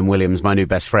with Brandon Williams, my new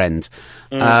best friend.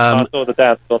 I saw the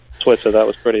dance on Twitter. That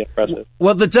was pretty impressive.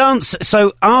 Well, the dance,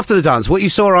 so after the dance, what you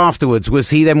saw afterwards was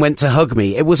he then went to hug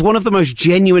me. It was one of the most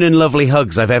genuine and lovely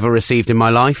hugs I've ever received in my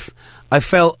life. I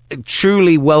felt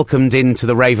truly welcomed into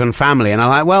the Raven family, and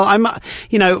I'm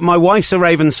like, my wife's a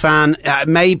Ravens fan.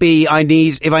 Maybe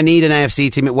if I need an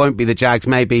AFC team, it won't be the Jags.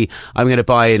 Maybe I'm going to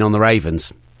buy in on the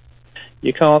Ravens.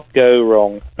 you can't go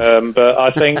wrong. But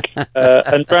I think,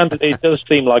 and Brandon, he does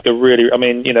seem like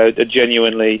a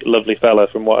genuinely lovely fella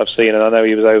from what I've seen, and I know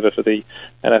he was over for the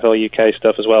NFL UK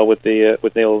stuff as well with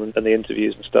Neil and the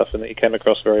interviews and stuff, and that he came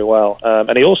across very well.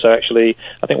 And he also actually,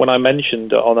 I think when I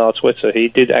mentioned on our Twitter, he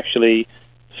did actually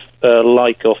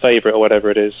like or favourite or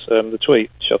whatever it is, the tweet,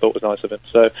 which I thought was nice of him.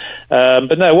 So,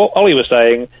 but no, what Ollie was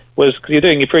saying was, because you're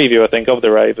doing your preview, I think, of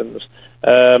the Ravens,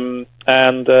 I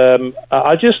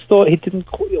just thought he didn't,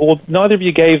 or neither of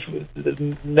you gave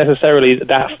necessarily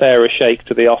that fair a shake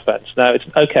to the offense. Now, it's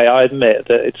okay, I admit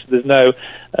that there's no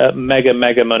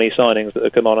mega money signings that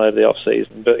have come on over the off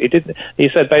season, but he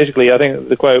said basically, I think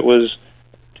the quote was,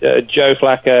 Joe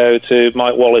Flacco to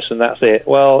Mike Wallace, and that's it.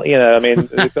 Well, I mean,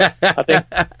 I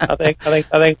think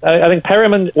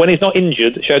Perriman, when he's not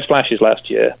injured, showed flashes last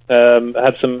year.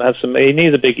 Had some. He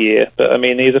needs a big year, but I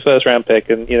mean, he's a first round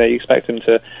pick, and you expect him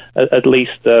to at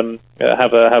least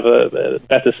have a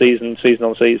better season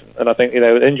on season. And I think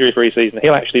injury free season,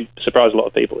 he'll actually surprise a lot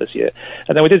of people this year.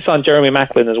 And then we did sign Jeremy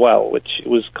Maclin as well, which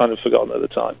was kind of forgotten at the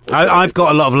time. I've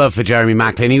got a lot of love for Jeremy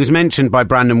Maclin. He was mentioned by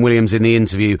Brandon Williams in the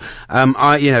interview.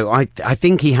 I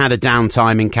think he had a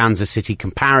downtime in Kansas City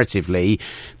comparatively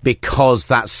because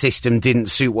that system didn't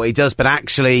suit what he does. But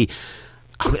actually,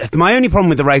 my only problem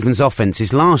with the Ravens offense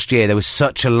is last year there was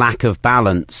such a lack of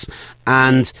balance.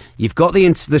 And you've got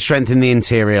the strength in the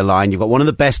interior line. You've got one of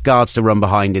the best guards to run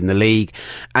behind in the league.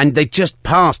 And they just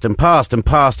passed. And I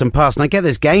get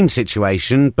this game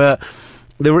situation, but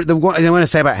what I want to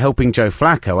say about helping Joe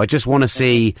Flacco, I just want to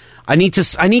see. I need to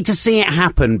see it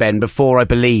happen, Ben, before I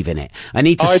believe in it. I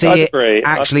need to see it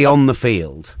actually on the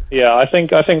field. Yeah, I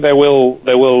think they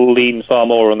will lean far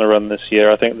more on the run this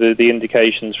year. I think the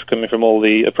indications coming from all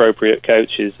the appropriate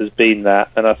coaches has been that,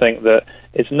 and I think that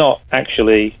it's not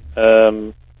actually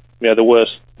the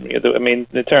worst.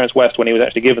 Terrence West, when he was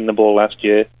actually given the ball last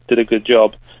year, did a good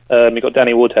job. You got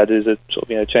Danny Woodhead, who's a sort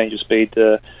of change of speed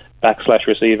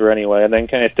back/receiver anyway, and then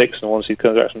Kenneth Dixon, once he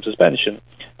comes back from suspension,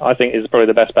 I think is probably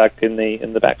the best back in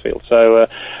the backfield. So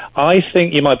I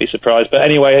think you might be surprised, but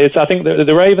anyway, I think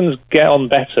the Ravens get on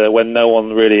better when no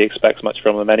one really expects much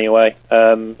from them anyway.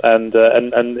 And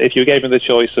if you gave me the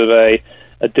choice of a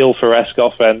Dilfer-esque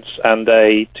offense and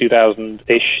a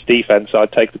 2000-ish defense,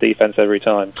 I'd take the defense every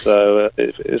time. So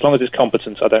as long as it's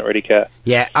competent, I don't really care.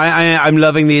 Yeah, I'm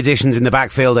loving the additions in the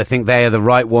backfield. I think they are the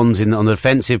right ones on the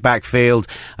defensive backfield.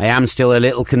 I am still a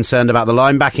little concerned about the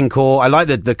linebacking core. I like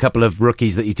the couple of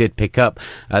rookies that you did pick up.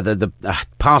 The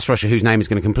pass rusher, whose name is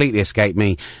going to completely escape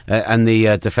me, and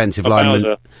the defensive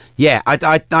lineman. Yeah,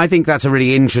 I think that's a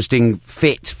really interesting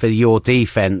fit for your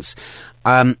defense.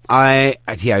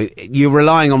 You're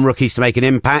relying on rookies to make an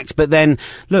impact, but then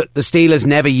look, the Steelers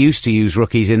never used to use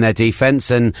rookies in their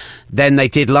defense, and then they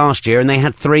did last year, and they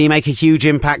had 3 make a huge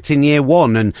impact in year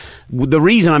 1. And the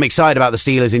reason I'm excited about the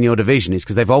Steelers in your division is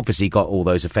because they've obviously got all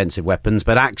those offensive weapons,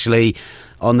 but actually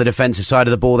on the defensive side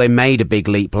of the ball, they made a big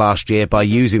leap last year by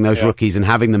using those rookies and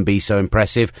having them be so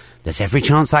impressive. There's every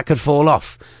chance that could fall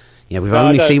off. Yeah, we've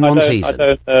only seen one season.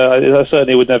 I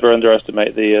certainly would never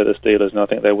underestimate the Steelers, and I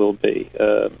think they will be.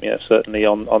 Certainly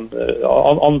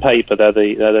on paper,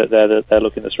 they're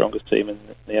looking the strongest team in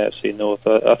the AFC North.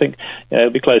 I think it'll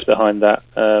be close behind that,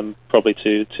 probably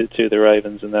to the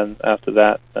Ravens, and then after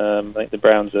that, I think the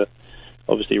Browns are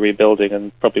obviously rebuilding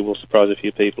and probably will surprise a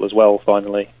few people as well.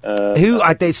 Finally,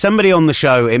 there's somebody on the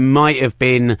show. It might have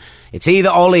been. It's either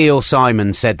Ollie or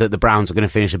Simon said that the Browns are going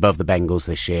to finish above the Bengals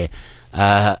this year.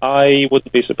 I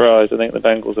wouldn't be surprised. I think the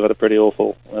Bengals have had a pretty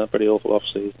awful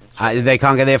off-season. They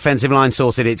can't get the offensive line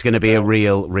sorted. It's going to be a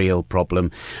real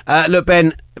problem. Look,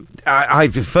 Ben, I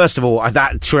first of all,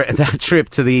 that trip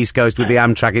to the East Coast with the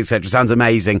Amtrak, etc., sounds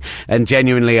amazing. And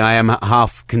genuinely, I am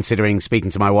half considering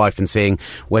speaking to my wife and seeing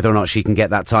whether or not she can get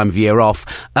that time of year off.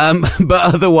 But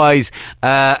otherwise,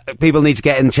 people need to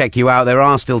get and check you out. There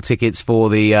are still tickets for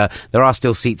there are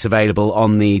still seats available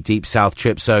on the Deep South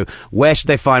trip. So where should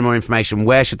they find more information?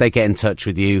 Where should they get in touch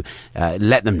with you?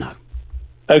 Let them know.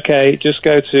 Okay, just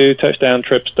go to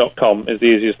touchdowntrips.com is the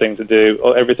easiest thing to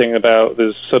do. Everything about,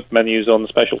 there's sub-menus on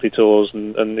specialty tours,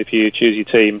 and if you choose your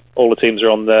team, all the teams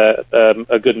are on there.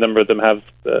 A good number of them have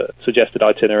suggested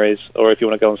itineraries, or if you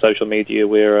want to go on social media,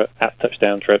 we're at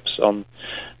Touchdown Trips on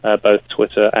both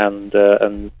Twitter and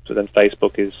then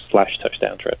Facebook is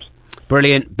 /touchdowntrips.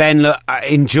 Brilliant. Ben, look,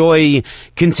 enjoy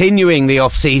continuing the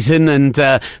off-season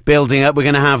and building up. We're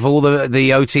going to have all the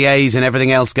OTAs and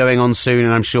everything else going on soon,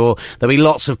 and I'm sure there'll be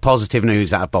lots of positive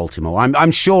news out of Baltimore.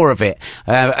 I'm sure of it.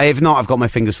 If not, I've got my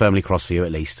fingers firmly crossed for you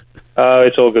at least.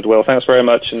 It's all good, Will. Thanks very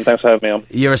much, and thanks for having me on.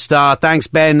 You're a star. Thanks,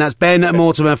 Ben. That's Ben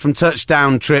Mortimer from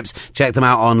Touchdown Trips. Check them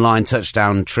out online,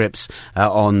 Touchdown Trips,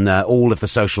 on all of the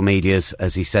social medias,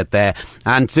 as he said there.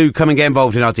 And do come and get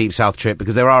involved in our Deep South trip,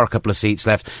 because there are a couple of seats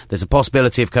left. There's a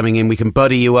possibility of coming in. We can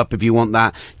buddy you up if you want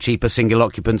that cheaper single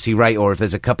occupancy rate, or if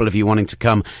there's a couple of you wanting to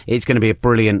come. It's going to be a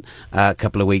brilliant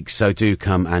couple of weeks, so do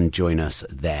come and join us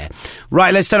there.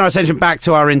 Right, let's turn our attention back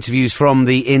to our interviews from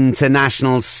the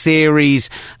International Series.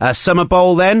 Summer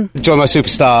Bowl then. Joined by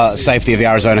superstar safety of the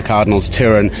Arizona Cardinals,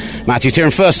 Tyrann. Mathieu,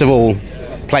 Tyrann, first of all,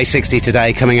 Play 60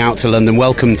 today, coming out to London.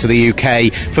 Welcome to the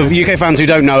UK. For UK fans who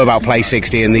don't know about Play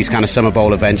 60 and these kind of Summer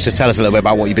Bowl events, just tell us a little bit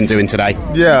about what you've been doing today.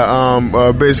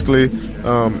 Yeah, basically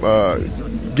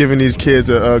giving these kids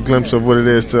a glimpse of what it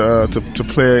is to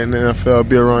play in the NFL,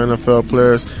 be around NFL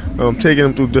players, taking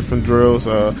them through different drills,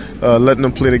 letting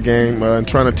them play the game, and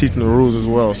trying to teach them the rules as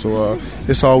well. So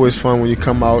it's always fun when you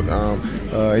come out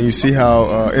and you see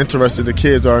how interested the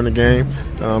kids are in the game,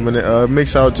 and it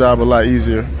makes our job a lot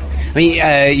easier. I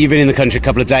mean, you've been in the country a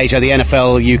couple of days. You had the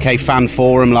NFL UK Fan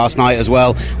Forum last night as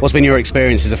well. What's been your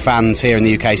experience as a fan here in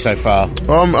the UK so far?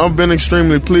 I've been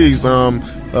extremely pleased.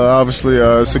 Obviously,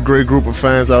 it's a great group of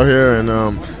fans out here,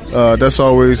 and that's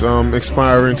always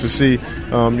inspiring to see.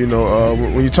 When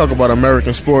you talk about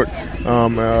American sport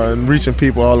and reaching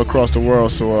people all across the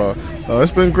world, so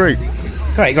it's been great.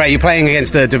 Great. You're playing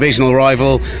against a divisional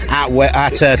rival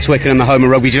at Twickenham, the home of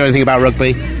rugby. Do you know anything about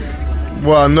rugby?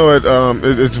 Well, I know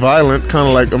it's violent, kind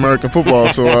of like American football.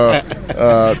 So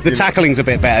the tackling's a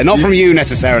bit better, not from you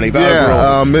necessarily, but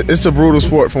overall. It's a brutal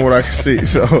sport from what I can see.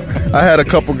 So I had a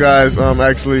couple guys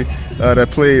actually that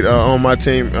played on my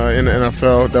team in the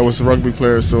NFL that was rugby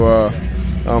players. So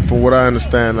from what I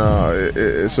understand,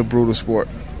 it's a brutal sport.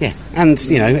 Yeah, and,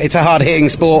 it's a hard-hitting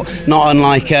sport, not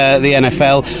unlike the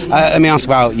NFL. Let me ask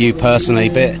about you personally,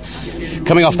 but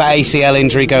coming off that ACL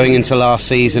injury going into last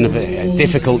season, a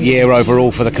difficult year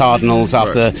overall for the Cardinals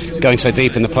after going so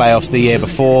deep in the playoffs the year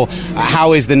before.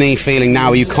 How is the knee feeling now?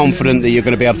 Are you confident that you're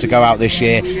going to be able to go out this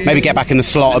year, maybe get back in the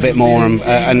slot a bit more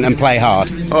and play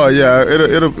hard? Oh, yeah,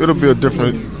 it'll be a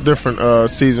different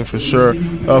season for sure.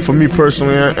 For me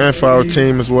personally and for our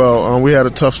team as well. We had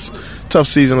a tough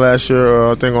season last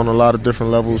year, I think, on a lot of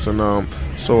different levels, and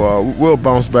so we'll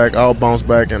bounce back. I'll bounce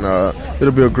back, and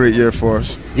it'll be a great year for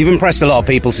us. You've impressed a lot of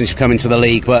people since you've come into the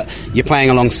league, but you're playing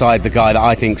alongside the guy that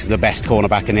I think is the best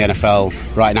cornerback in the NFL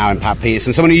right now in Pat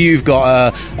Peterson, someone who you've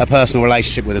got a personal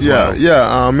relationship with as well.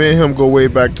 Yeah, me and him go way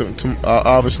back to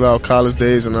obviously our college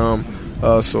days, and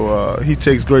so he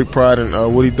takes great pride in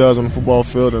what he does on the football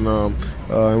field, and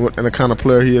the kind of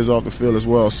player he is off the field as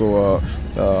well. So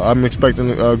I'm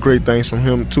expecting great things from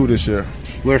him too this year.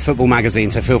 We're a football magazine,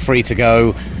 so feel free to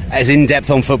go as in-depth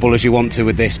on football as you want to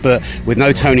with this, but with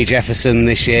no Tony Jefferson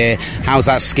this year, how's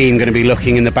that scheme going to be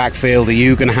looking in the backfield? Are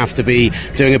you going to have to be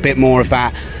doing a bit more of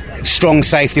that strong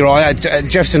safety role?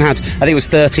 Jefferson had, I think it was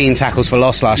 13 tackles for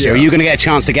loss last year. Are you going to get a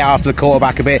chance to get after the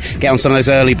quarterback a bit, get on some of those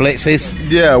early blitzes?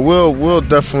 Yeah, we'll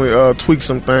definitely tweak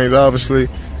some things. Obviously,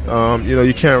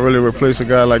 you can't really replace a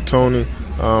guy like Tony.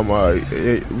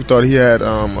 We thought he had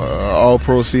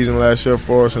all-pro season last year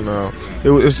for us, and it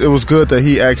was good that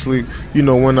he actually,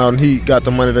 went out and he got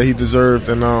the money that he deserved,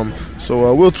 and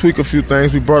so we'll tweak a few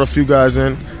things. We brought a few guys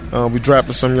in. We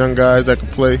drafted some young guys that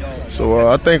could play. So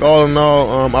I think all in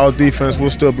all, our defense will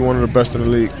still be one of the best in the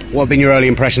league. What have been your early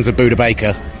impressions of Budda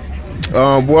Baker?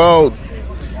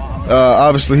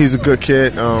 Obviously he's a good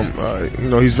kid.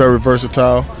 He's very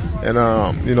versatile. And,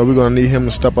 we're going to need him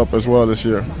to step up as well this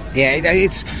year. Yeah,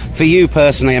 it's for you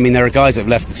personally. I mean, there are guys that have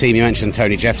left the team. You mentioned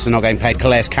Tony Jefferson not getting paid.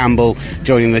 Calais Campbell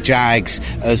joining the Jags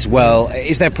as well.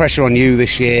 Is there pressure on you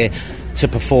this year to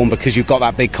perform because you've got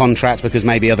that big contract, because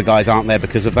maybe other guys aren't there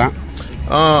because of that?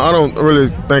 I don't really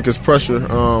think it's pressure.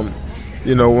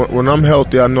 When I'm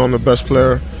healthy, I know I'm the best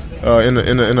player in the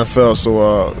NFL.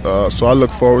 So I look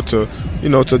forward to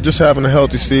to just having a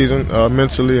healthy season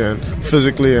mentally and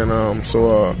physically, and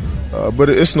but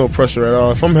it's no pressure at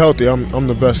all. If I'm healthy, I'm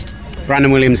the best.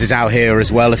 Brandon Williams is out here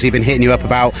as well. Has he been hitting you up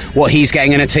about what he's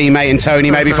getting in a teammate and Tony,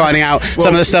 maybe finding out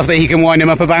some of the stuff that he can wind him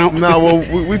up about? No,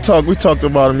 we talked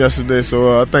about him yesterday,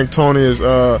 so I think Tony is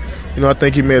I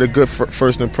think he made a good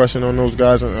first impression on those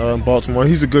guys in Baltimore.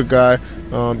 He's a good guy.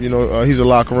 He's a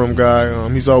locker room guy.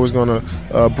 He's always going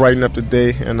to brighten up the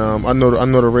day, and I know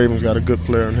the Ravens got a good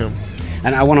player in him.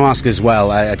 And I want to ask as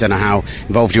well, I don't know how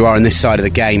involved you are in this side of the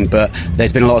game, but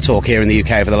there's been a lot of talk here in the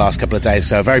UK over the last couple of days.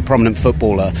 So a very prominent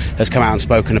footballer has come out and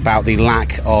spoken about the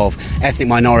lack of ethnic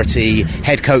minority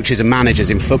head coaches and managers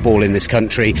in football in this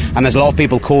country. And there's a lot of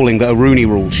people calling that a Rooney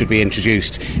rule should be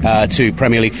introduced to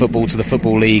Premier League football, to the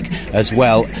Football League as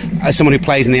well. As someone who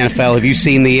plays in the NFL, have you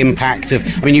seen the impact of...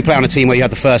 I mean, you play on a team where you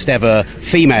had the first ever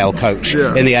female coach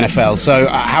in the NFL. So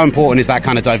how important is that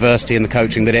kind of diversity in the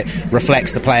coaching, that it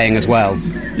reflects the playing as well?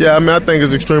 Yeah, I mean, I think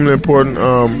it's extremely important.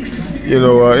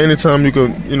 Anytime you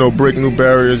can, break new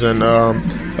barriers, and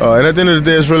at the end of the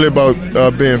day, it's really about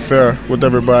being fair with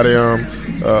everybody,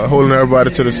 holding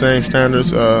everybody to the same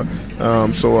standards. I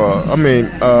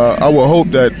would hope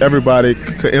that everybody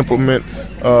could implement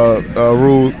a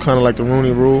rule kind of like the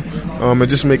Rooney rule, and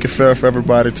just make it fair for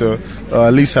everybody to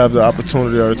at least have the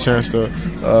opportunity or the chance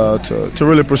to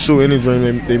really pursue any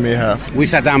dream they may have. We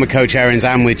sat down with Coach Aarons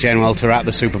and with Jen Welter at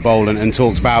the Super Bowl and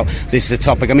talked about this as a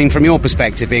topic. I mean, from your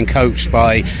perspective, being coached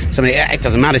by somebody, it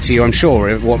doesn't matter to you, I'm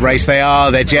sure, what race they are,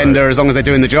 their gender, as long as they're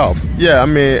doing the job. Yeah, I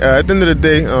mean, at the end of the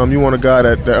day, you want a guy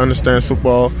that understands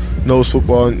football, knows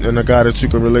football, and a guy that you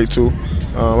can relate to.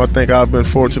 I think I've been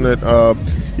fortunate,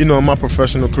 in my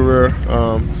professional career.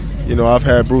 I've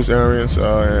had Bruce Arians,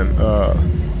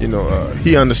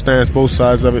 he understands both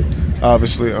sides of it,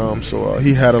 obviously. So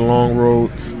he had a long road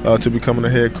to becoming a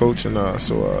head coach, and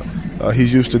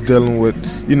he's used to dealing with,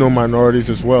 minorities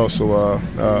as well. So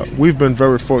we've been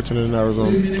very fortunate in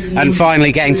Arizona. And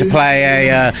finally getting to play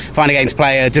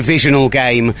a divisional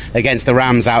game against the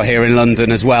Rams out here in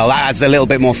London as well. That adds a little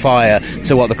bit more fire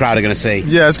to what the crowd are going to see.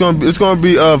 Yeah, it's going to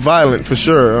be violent for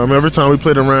sure. Every time we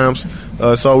play the Rams,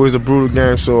 it's always a brutal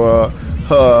game. So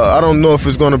I don't know if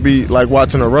it's going to be like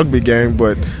watching a rugby game,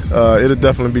 but it'll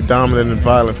definitely be dominant and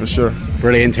violent for sure.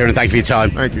 Brilliant, Tyrann. Thank you for your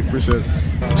time. Thank you. Appreciate it.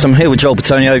 So I'm here with Joel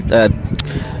Bitonio,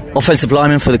 offensive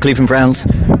lineman for the Cleveland Browns.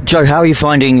 Joe, how are you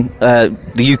finding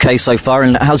the UK so far,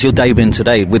 and how's your day been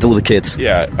today with all the kids?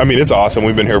 Yeah, I mean, it's awesome.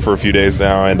 We've been here for a few days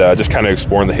now, and just kind of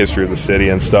exploring the history of the city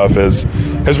and stuff has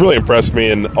really impressed me,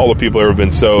 and all the people here have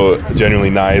been so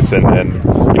genuinely nice and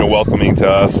welcoming to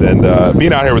us, and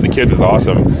being out here with the kids is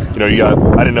awesome. I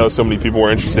didn't know so many people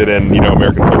were interested in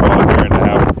American football out here, and to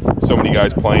have so many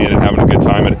guys playing and having a good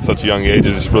time at such a young age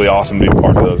is just really awesome to be a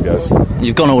part of those guys.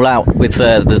 You've gone all out with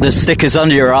the stickers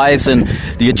under your eyes and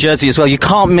your jersey as well. You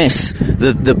can't miss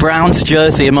the Browns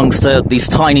jersey amongst these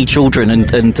tiny children and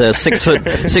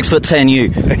 6'10"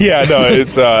 you. Yeah, no,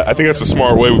 it's I think that's a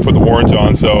smart way we put the orange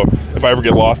on, so if I ever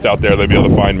get lost out there, they'll be able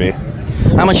to find me.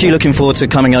 How much are you looking forward to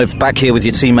coming over back here with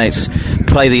your teammates,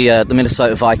 play the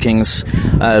Minnesota Vikings?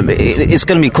 It's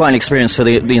going to be quite an experience for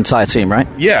the entire team, right?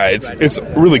 Yeah, it's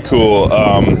really cool.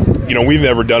 We've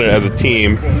never done it as a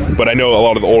team, but I know a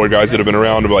lot of the older guys that have been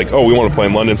around are like, oh, we want to play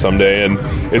in London someday, and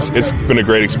it's been a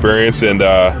great experience, and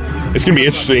it's going to be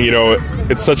interesting.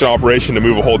 It's such an operation to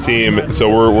move a whole team, so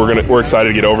we're excited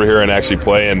to get over here and actually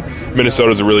play. And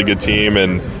Minnesota's a really good team,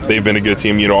 and they've been a good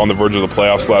team, on the verge of the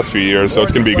playoffs the last few years. So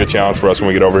it's going to be a good challenge for us when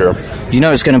we get over here.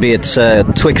 It's going to be at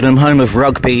Twickenham, home of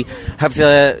rugby. Do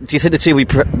you think the team will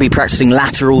be practicing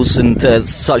laterals and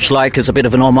such like as a bit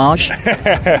of an homage?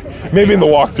 Maybe in the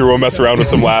walkthrough we'll mess around with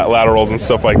some laterals and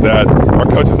stuff like that. Our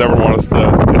coaches never want us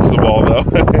to pitch the ball, though.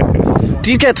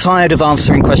 Do you get tired of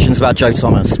answering questions about Joe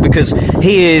Thomas? Because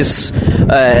he is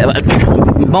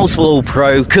multiple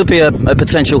All-Pro, could be a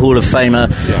potential Hall of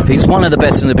Famer. Yeah. He's one of the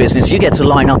best in the business. You get to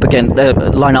line up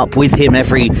with him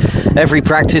every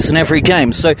practice and every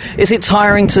game. So is it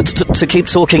tiring to keep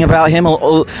talking about him,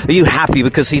 or are you happy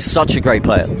because he's such a great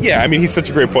player? Yeah, I mean, he's such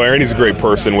a great player, and he's a great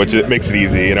person, which it makes it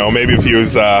easy. Maybe if he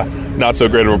was not so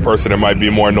great of a person, it might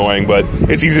be more annoying, but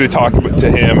it's easy to talk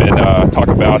to him and talk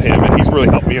about him, and he's really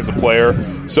helped me as a player.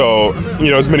 So,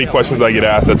 as many questions I get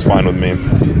asked, that's fine with me.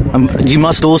 You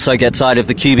must also get tired of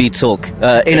the QB talk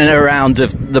in and around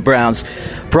of the Browns.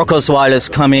 Brock Osweiler's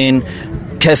come in,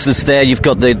 Kessler's there. You've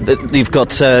got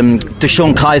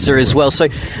Deshaun Kaiser as well. So,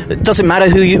 does it matter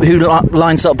who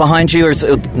lines up behind you, or is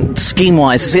it,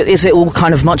 scheme-wise, is it all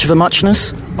kind of much of a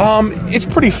muchness? It's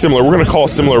pretty similar. We're going to call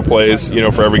similar plays,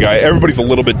 for every guy. Everybody's a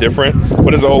little bit different,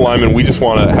 but as an O-lineman, we just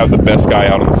want to have the best guy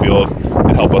out on the field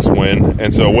and help us win.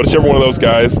 And so, whichever one of those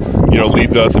guys,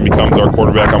 leads us and becomes our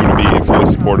quarterback, I'm going to be fully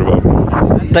supportive of.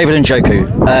 David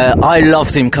Njoku, I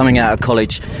loved him coming out of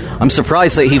college. I'm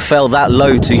surprised that he fell that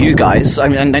low to you guys. I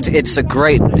mean, it's a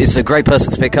great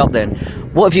person to pick up then.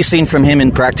 What have you seen from him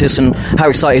in practice, and how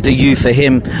excited are you for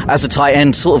him as a tight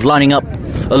end, sort of lining up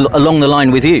along the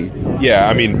line with you? Yeah,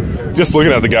 I mean, just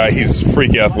looking at the guy, he's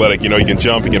freaky athletic. He can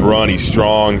jump, he can run, he's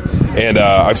strong. And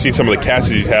I've seen some of the catches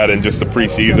he's had in just the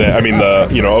preseason. I mean, the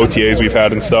OTAs we've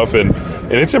had and stuff, and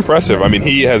it's impressive. I mean,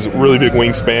 he has really big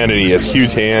wingspan and he has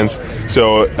huge hands.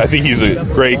 So I think he's a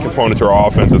great component to our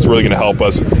offense. That's really going to help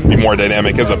us be more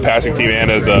dynamic as a passing team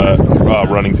and as a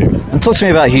running team. And talk to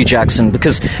me about Hugh Jackson,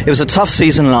 because it was a tough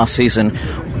season last season.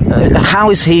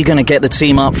 How is he going to get the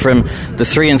team up from the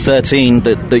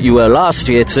 3-13 that you were last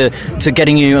year to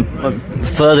getting you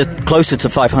further closer to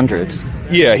 500?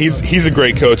 Yeah, he's a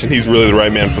great coach, and he's really the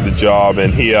right man for the job.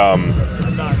 And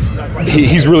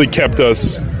he's really kept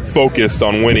us focused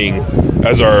on winning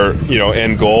as our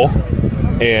end goal.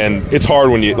 And it's hard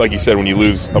when like you said, when you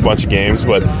lose a bunch of games.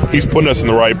 But he's putting us in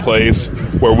the right place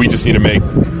where we just need to make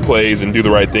plays and do the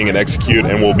right thing and execute,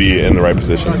 and we'll be in the right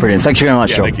position. Brilliant. Thank you very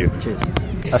much, Joel. Thank you. Cheers.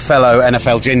 A fellow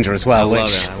NFL ginger as well.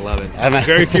 I love it.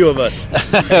 Very few of us.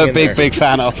 Big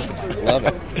fan of. Love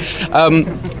it.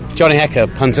 Johnny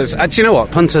Hekker, punters. Do you know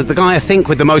what? Punter, the guy I think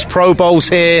with the most Pro Bowls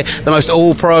here, the most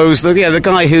All Pros, the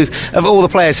guy who's, of all the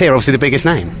players here, obviously the biggest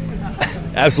name.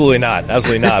 Absolutely not.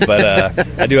 But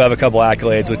I do have a couple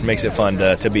accolades, which makes it fun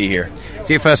to be here. Is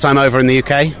it your first time over in the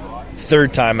UK?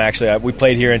 Third time, actually. We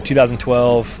played here in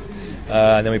 2012,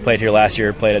 and then we played here last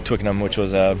year, played at Twickenham, which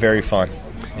was very fun.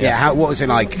 Yeah, what was it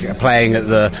like playing at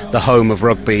the home of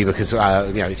rugby? Because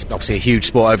it's obviously a huge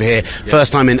sport over here. Yeah.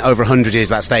 First time in over 100 years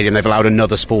that stadium they've allowed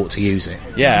another sport to use it.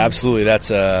 Yeah, absolutely. That's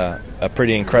a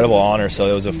pretty incredible honor. So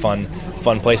it was a fun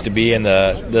place to be, and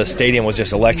the stadium was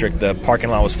just electric. The parking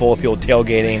lot was full of people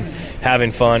tailgating,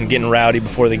 having fun, getting rowdy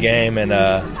before the game, and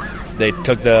they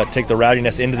took the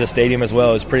rowdiness into the stadium as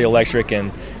well. It was pretty electric,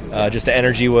 and just the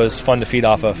energy was fun to feed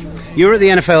off of. You were at the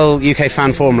NFL UK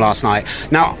Fan Forum last night.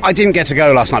 Now, I didn't get to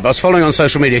go last night, but I was following on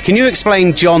social media. Can you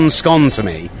explain John Scone to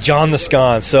me? John the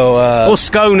Scone. So, or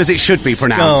Scone as it should be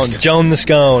pronounced. Scone, Joan the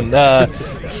Scone.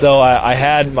 So I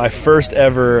had my first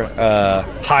ever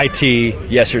high tea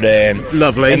yesterday. And,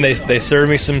 lovely. And they served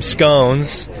me some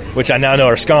scones, which I now know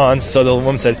are scones. So the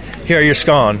woman said, "Here are your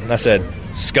scone." And I said,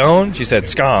 "Scone?" She said,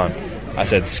 "Scone." I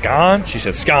said, "Scone?" She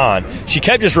said, "Scone." She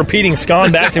kept just repeating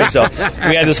scone back to me. So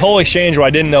we had this whole exchange where I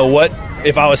didn't know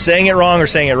if I was saying it wrong or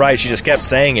saying it right. She just kept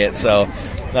saying it. So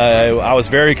I was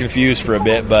very confused for a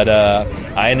bit, but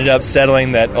I ended up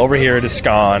settling that over here it is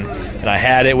scone. And I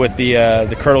had it with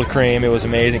the curdled cream. It was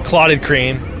amazing. Clotted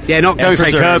cream. Yeah, don't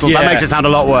say curdled. Yeah. That makes it sound a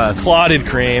lot worse. Clotted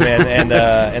cream and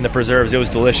the preserves. It was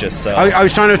delicious. So. I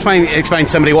was trying to explain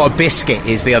to somebody what a biscuit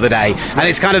is the other day, and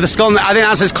it's kind of the scone. I think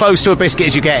that's as close to a biscuit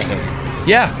as you get here.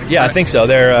 Yeah, I think so.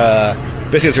 Their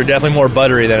biscuits are definitely more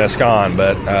buttery than a scone,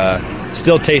 but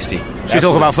still tasty. Should we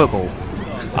talk about football?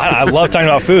 I love talking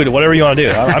about food. Whatever you want to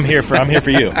do, I'm here for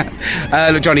you.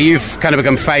 Look, Johnny, you've kind of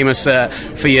become famous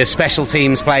for your special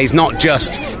teams plays, not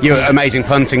just your amazing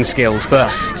punting skills, but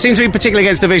it seems to be particularly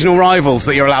against divisional rivals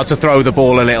that you're allowed to throw the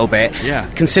ball a little bit. Yeah.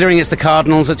 Considering it's the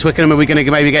Cardinals at Twickenham, are we going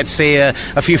to maybe get to see a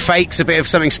few fakes, a bit of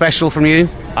something special from you?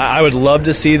 I would love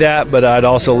to see that, but I'd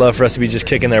also love for us to be just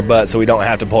kicking their butt so we don't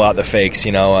have to pull out the fakes,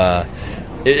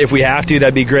 If we have to,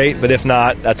 that'd be great. But if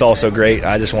not, that's also great.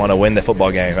 I just want to win the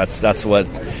football game. That's what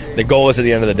the goal is at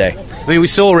the end of the day. I mean, we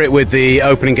saw it with the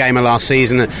opening game of last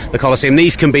season at the Coliseum.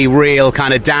 These can be real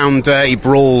kind of down, dirty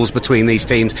brawls between these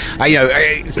teams.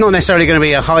 It's not necessarily going to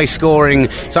be a high-scoring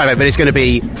side, but it's going to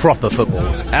be proper football.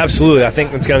 Absolutely. I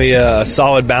think it's going to be a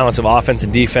solid balance of offense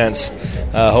and defense.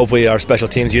 Hopefully our special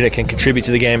teams unit can contribute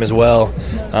to the game as well.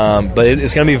 But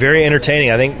it's going to be very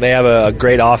entertaining. I think they have a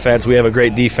great offense. We have a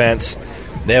great defense.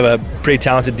 They have a pretty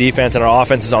talented defense, and our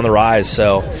offense is on the rise.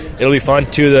 So it'll be fun.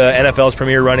 Two of the NFL's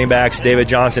premier running backs, David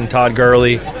Johnson, Todd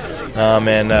Gurley,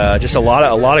 and just a lot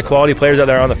of quality players out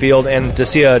there on the field. And to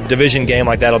see a division game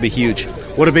like that will be huge.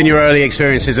 What have been your early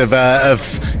experiences of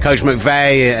Coach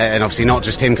McVay, and obviously not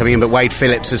just him coming in, but Wade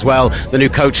Phillips as well, the new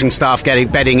coaching staff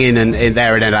bedding in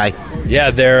there in LA?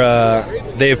 Yeah,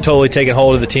 they've totally taken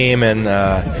hold of the team and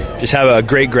just have a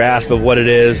great grasp of what it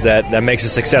is that makes a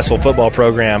successful football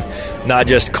program, not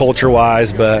just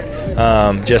culture-wise, but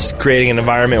just creating an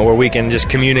environment where we can just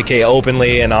communicate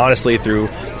openly and honestly through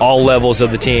all levels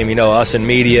of the team. Us in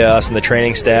media, us in the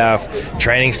training staff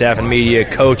and media,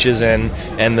 coaches and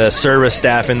the service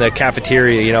staff in the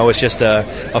cafeteria. It's just a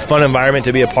fun environment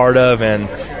to be a part of, and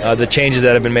the changes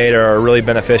that have been made are really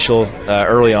beneficial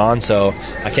early on. So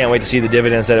I can't wait to see the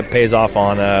dividends that it pays off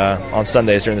on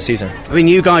Sundays during the season. I mean,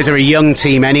 you guys are a young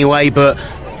team anyway, but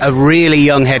a really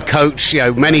young head coach.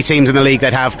 Many teams in the league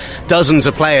that have dozens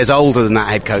of players older than that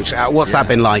head coach. What's that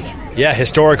been like? Yeah,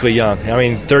 historically young.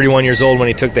 31 years old when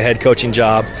he took the head coaching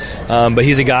job, but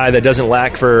he's a guy that doesn't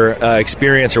lack for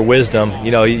experience or wisdom.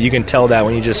 You can tell that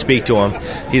when you just speak to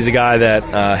him. He's a guy that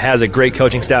has a great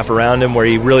coaching staff around him where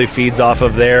he really feeds off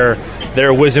of their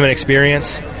wisdom and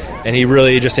experience, and he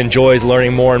really just enjoys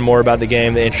learning more and more about the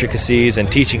game, the intricacies, and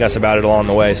teaching us about it along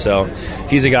the way. So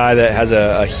he's a guy that has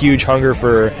a huge hunger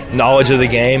for knowledge of the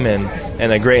game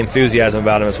and a great enthusiasm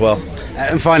about him as well.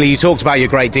 And finally, you talked about your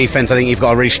great defence. I think you've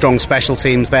got a really strong special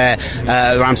teams there.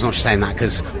 Ram's not just saying that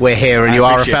because we're here and you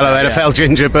are a fellow NFL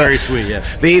Ginger, but very sweet,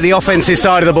 yes. The offensive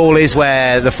side of the ball is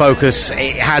where the focus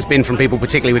has been from people,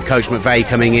 particularly with Coach McVay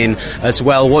coming in as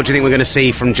well. What do you think we're going to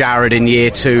see from Jared in year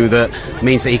 2 that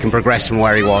means that he can progress from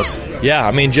where he was?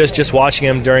 Yeah, just watching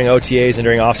him during OTAs and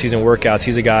during off-season workouts,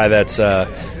 he's a guy that's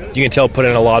you can tell put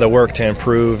in a lot of work to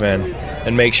improve and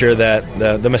make sure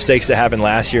that the mistakes that happened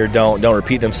last year don't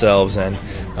repeat themselves. And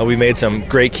we made some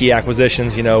great key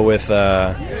acquisitions, with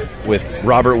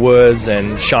Robert Woods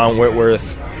and Sean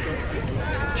Whitworth.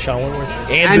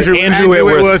 Andrew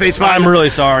Whitworth. It's fine. I'm really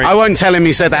sorry. I won't tell him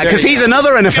you said that because he's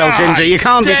another NFL Ginger. You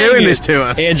can't be doing this to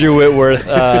us. Andrew Whitworth.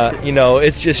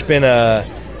 It's just been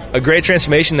a great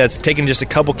transformation that's taken just a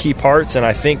couple key parts, and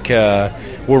I think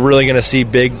we're really going to see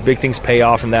big things pay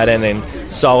off from that end,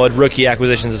 and solid rookie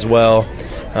acquisitions as well.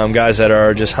 Guys that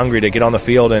are just hungry to get on the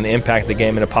field and impact the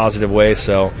game in a positive way.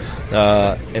 So,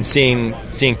 and seeing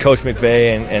Coach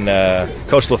McVay and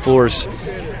Coach LaFleur's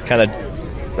kind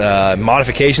of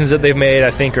modifications that they've made,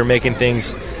 I think, are making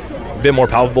things a bit more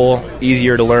palpable,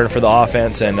 easier to learn for the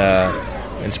offense, and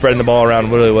spreading the ball around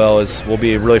really well will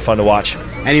be really fun to watch.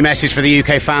 Any message for the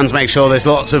UK fans? Make sure there's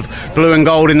lots of blue and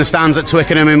gold in the stands at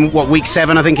Twickenham in week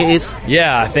 7, I think it is.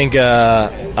 Yeah, I think they're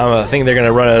going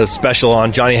to run a special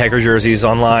on Johnny Hekker jerseys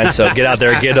online. So get out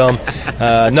there, get them.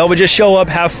 But just show up,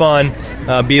 have fun,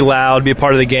 be loud, be a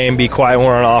part of the game, be quiet when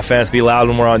we're on offense, be loud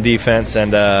when we're on defense,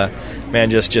 and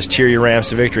just cheer your Rams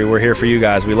to victory. We're here for you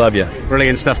guys. We love you.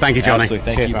 Brilliant stuff. Thank you, Johnny.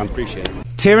 Absolutely. Thank you. Man. Appreciate it.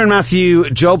 Tyrann Mathieu,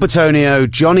 Joel Bitonio,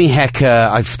 Johnny Hekker.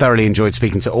 I've thoroughly enjoyed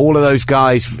speaking to all of those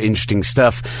guys. Interesting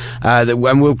stuff. And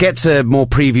we'll get to more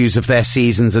previews of their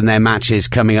seasons and their matches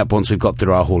coming up once we've got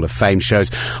through our Hall of Fame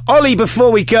shows. Ollie,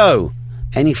 before we go,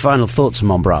 any final thoughts,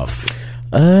 mon brav?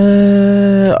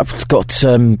 I've got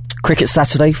cricket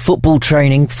Saturday, football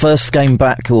training, first time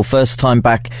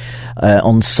back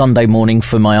on Sunday morning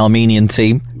for my Armenian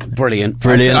team. Brilliant.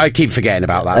 I keep forgetting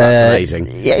about that. That's amazing.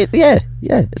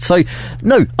 Yeah. So,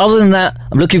 no, other than that,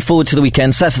 I'm looking forward to the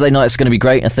weekend. Saturday night's going to be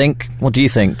great, I think. What do you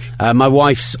think? My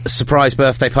wife's surprise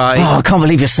birthday party. Oh, I can't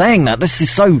believe you're saying that. This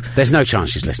is so... There's no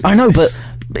chance she's listening I know, but...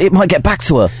 it might get back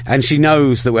to her. And she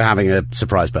knows that we're having a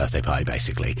surprise birthday party,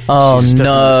 basically. Oh,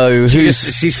 no.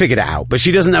 She's figured it out, but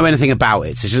she doesn't know anything about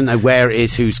it, so she doesn't know where it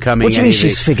is, who's coming. What do you mean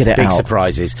she's figured it out? Big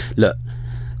surprises. Look.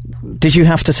 Did you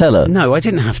have to tell her? No, I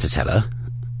didn't have to tell her.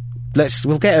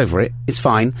 We'll get over it. It's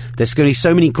fine. There's going to be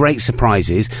so many great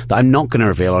surprises that I'm not going to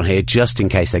reveal on here just in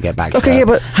case they get back to her. Okay, yeah,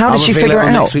 but how did she figure it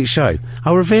out? Next week's show.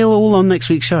 I'll reveal all on next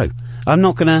week's show. I'm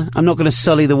not gonna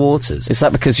sully the waters. Is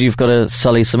that because you've got to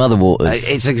sully some other waters?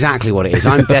 It's exactly what it is.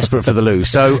 I'm desperate for the loo.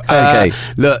 So, okay.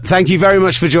 Look, thank you very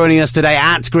much for joining us today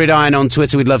at Gridiron on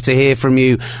Twitter. We'd love to hear from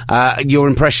you. Your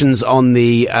impressions on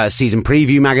the season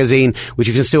preview magazine, which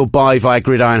you can still buy via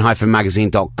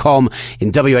gridiron-magazine.com,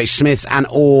 in WH Smith's and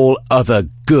all other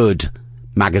good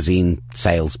magazine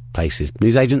sales places.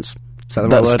 Newsagents? Is that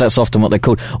the right word? That's often what they're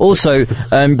called. Also,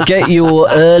 get your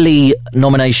early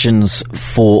nominations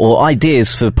or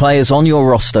ideas for players on your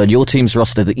roster, your team's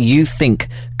roster, that you think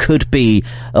could be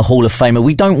a Hall of Famer.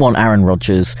 We don't want Aaron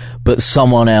Rodgers, but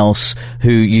someone else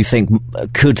who you think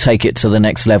could take it to the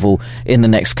next level in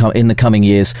the coming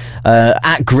years.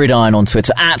 At Gridiron on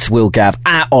Twitter, at Will Gav,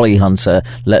 at Ollie Hunter.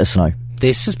 Let us know.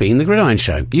 This has been The Gridiron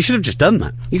Show. You should have just done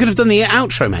that. You could have done the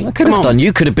outro, mate. I could have done.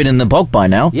 You could have been in the bog by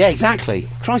now. Yeah, exactly.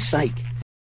 Christ's sake.